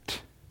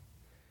wept.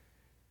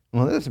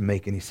 Well, that doesn't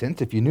make any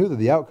sense. If you knew that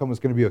the outcome was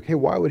going to be okay,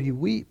 why would he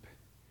weep?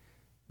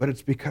 But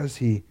it's because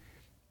he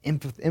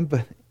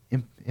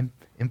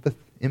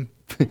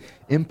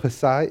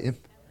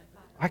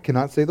I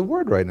cannot say the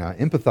word right now.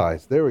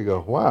 Empathize. There we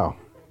go. Wow.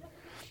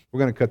 We're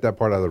going to cut that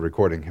part out of the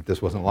recording. If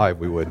this wasn't live,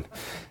 we would.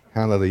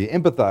 Hallelujah.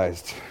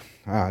 Empathized.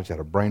 I just had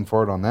a brain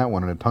fart on that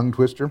one and a tongue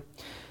twister.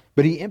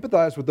 But he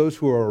empathized with those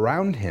who are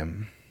around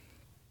him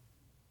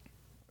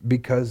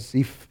because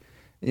he,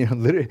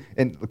 literally,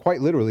 and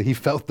quite literally, he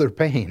felt their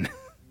pain.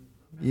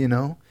 He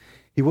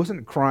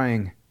wasn't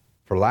crying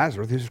for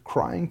Lazarus. He was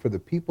crying for the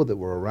people that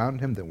were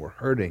around him that were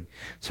hurting.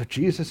 So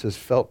Jesus has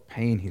felt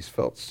pain. He's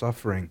felt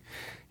suffering.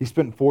 He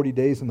spent 40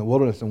 days in the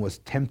wilderness and was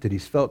tempted.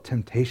 He's felt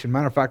temptation.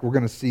 Matter of fact, we're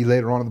going to see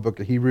later on in the book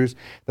of Hebrews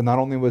that not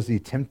only was he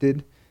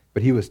tempted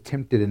but he was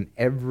tempted in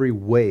every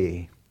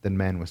way that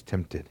man was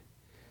tempted.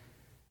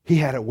 He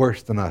had it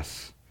worse than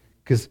us,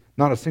 because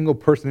not a single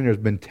person in here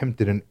has been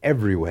tempted in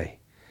every way.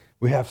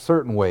 We have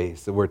certain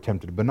ways that we're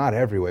tempted, but not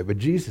every way. But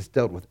Jesus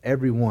dealt with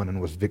every one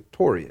and was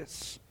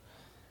victorious.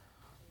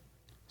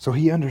 So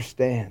he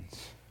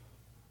understands.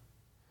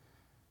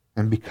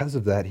 And because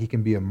of that, he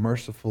can be a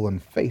merciful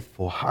and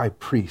faithful high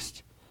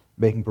priest,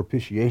 making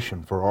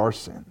propitiation for our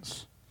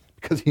sins,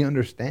 because he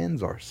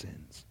understands our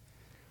sins.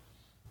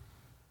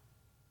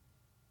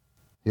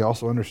 He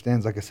also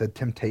understands, like I said,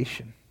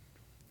 temptation.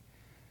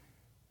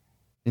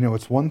 You know,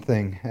 it's one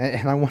thing,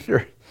 and I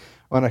wonder,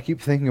 when I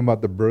keep thinking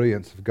about the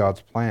brilliance of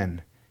God's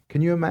plan,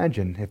 can you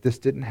imagine if this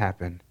didn't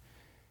happen?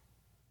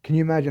 Can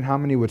you imagine how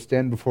many would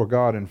stand before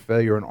God in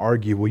failure and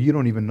argue, well, you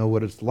don't even know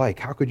what it's like.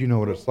 How could you know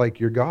what it's like?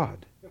 You're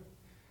God.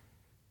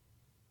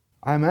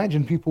 I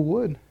imagine people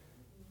would.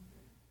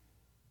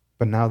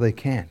 But now they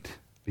can't,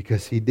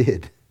 because he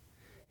did.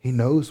 He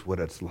knows what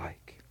it's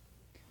like.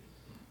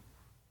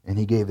 And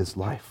he gave his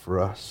life for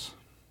us.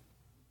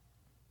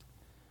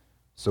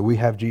 So we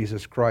have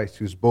Jesus Christ,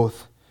 who's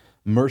both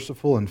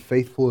merciful and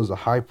faithful as a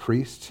high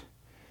priest,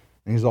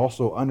 and he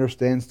also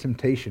understands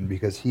temptation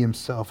because he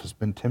himself has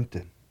been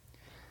tempted.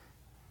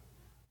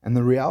 And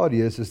the reality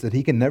is that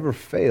he can never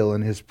fail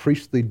in his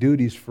priestly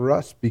duties for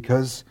us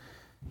because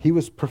he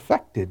was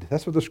perfected.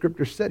 That's what the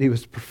scripture said. He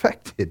was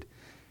perfected.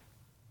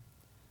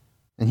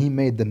 And he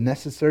made the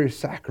necessary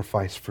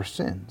sacrifice for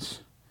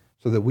sins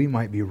so that we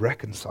might be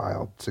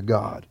reconciled to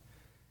God,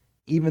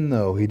 even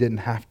though he didn't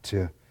have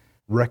to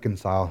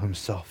reconcile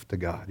himself to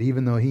God,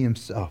 even though he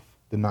himself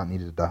did not need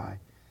to die.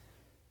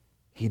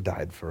 He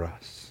died for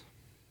us.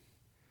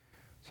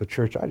 So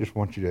church, I just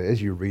want you to,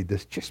 as you read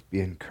this, just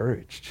be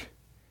encouraged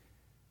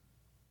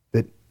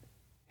that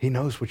he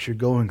knows what you're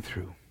going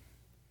through.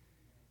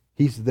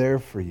 He's there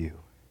for you.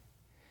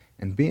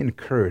 And be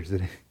encouraged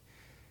that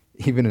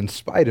even in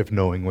spite of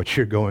knowing what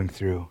you're going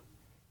through,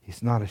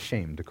 he's not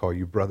ashamed to call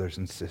you brothers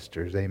and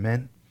sisters.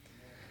 Amen?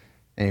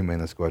 Amen.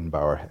 Let's go ahead and bow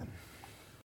our head.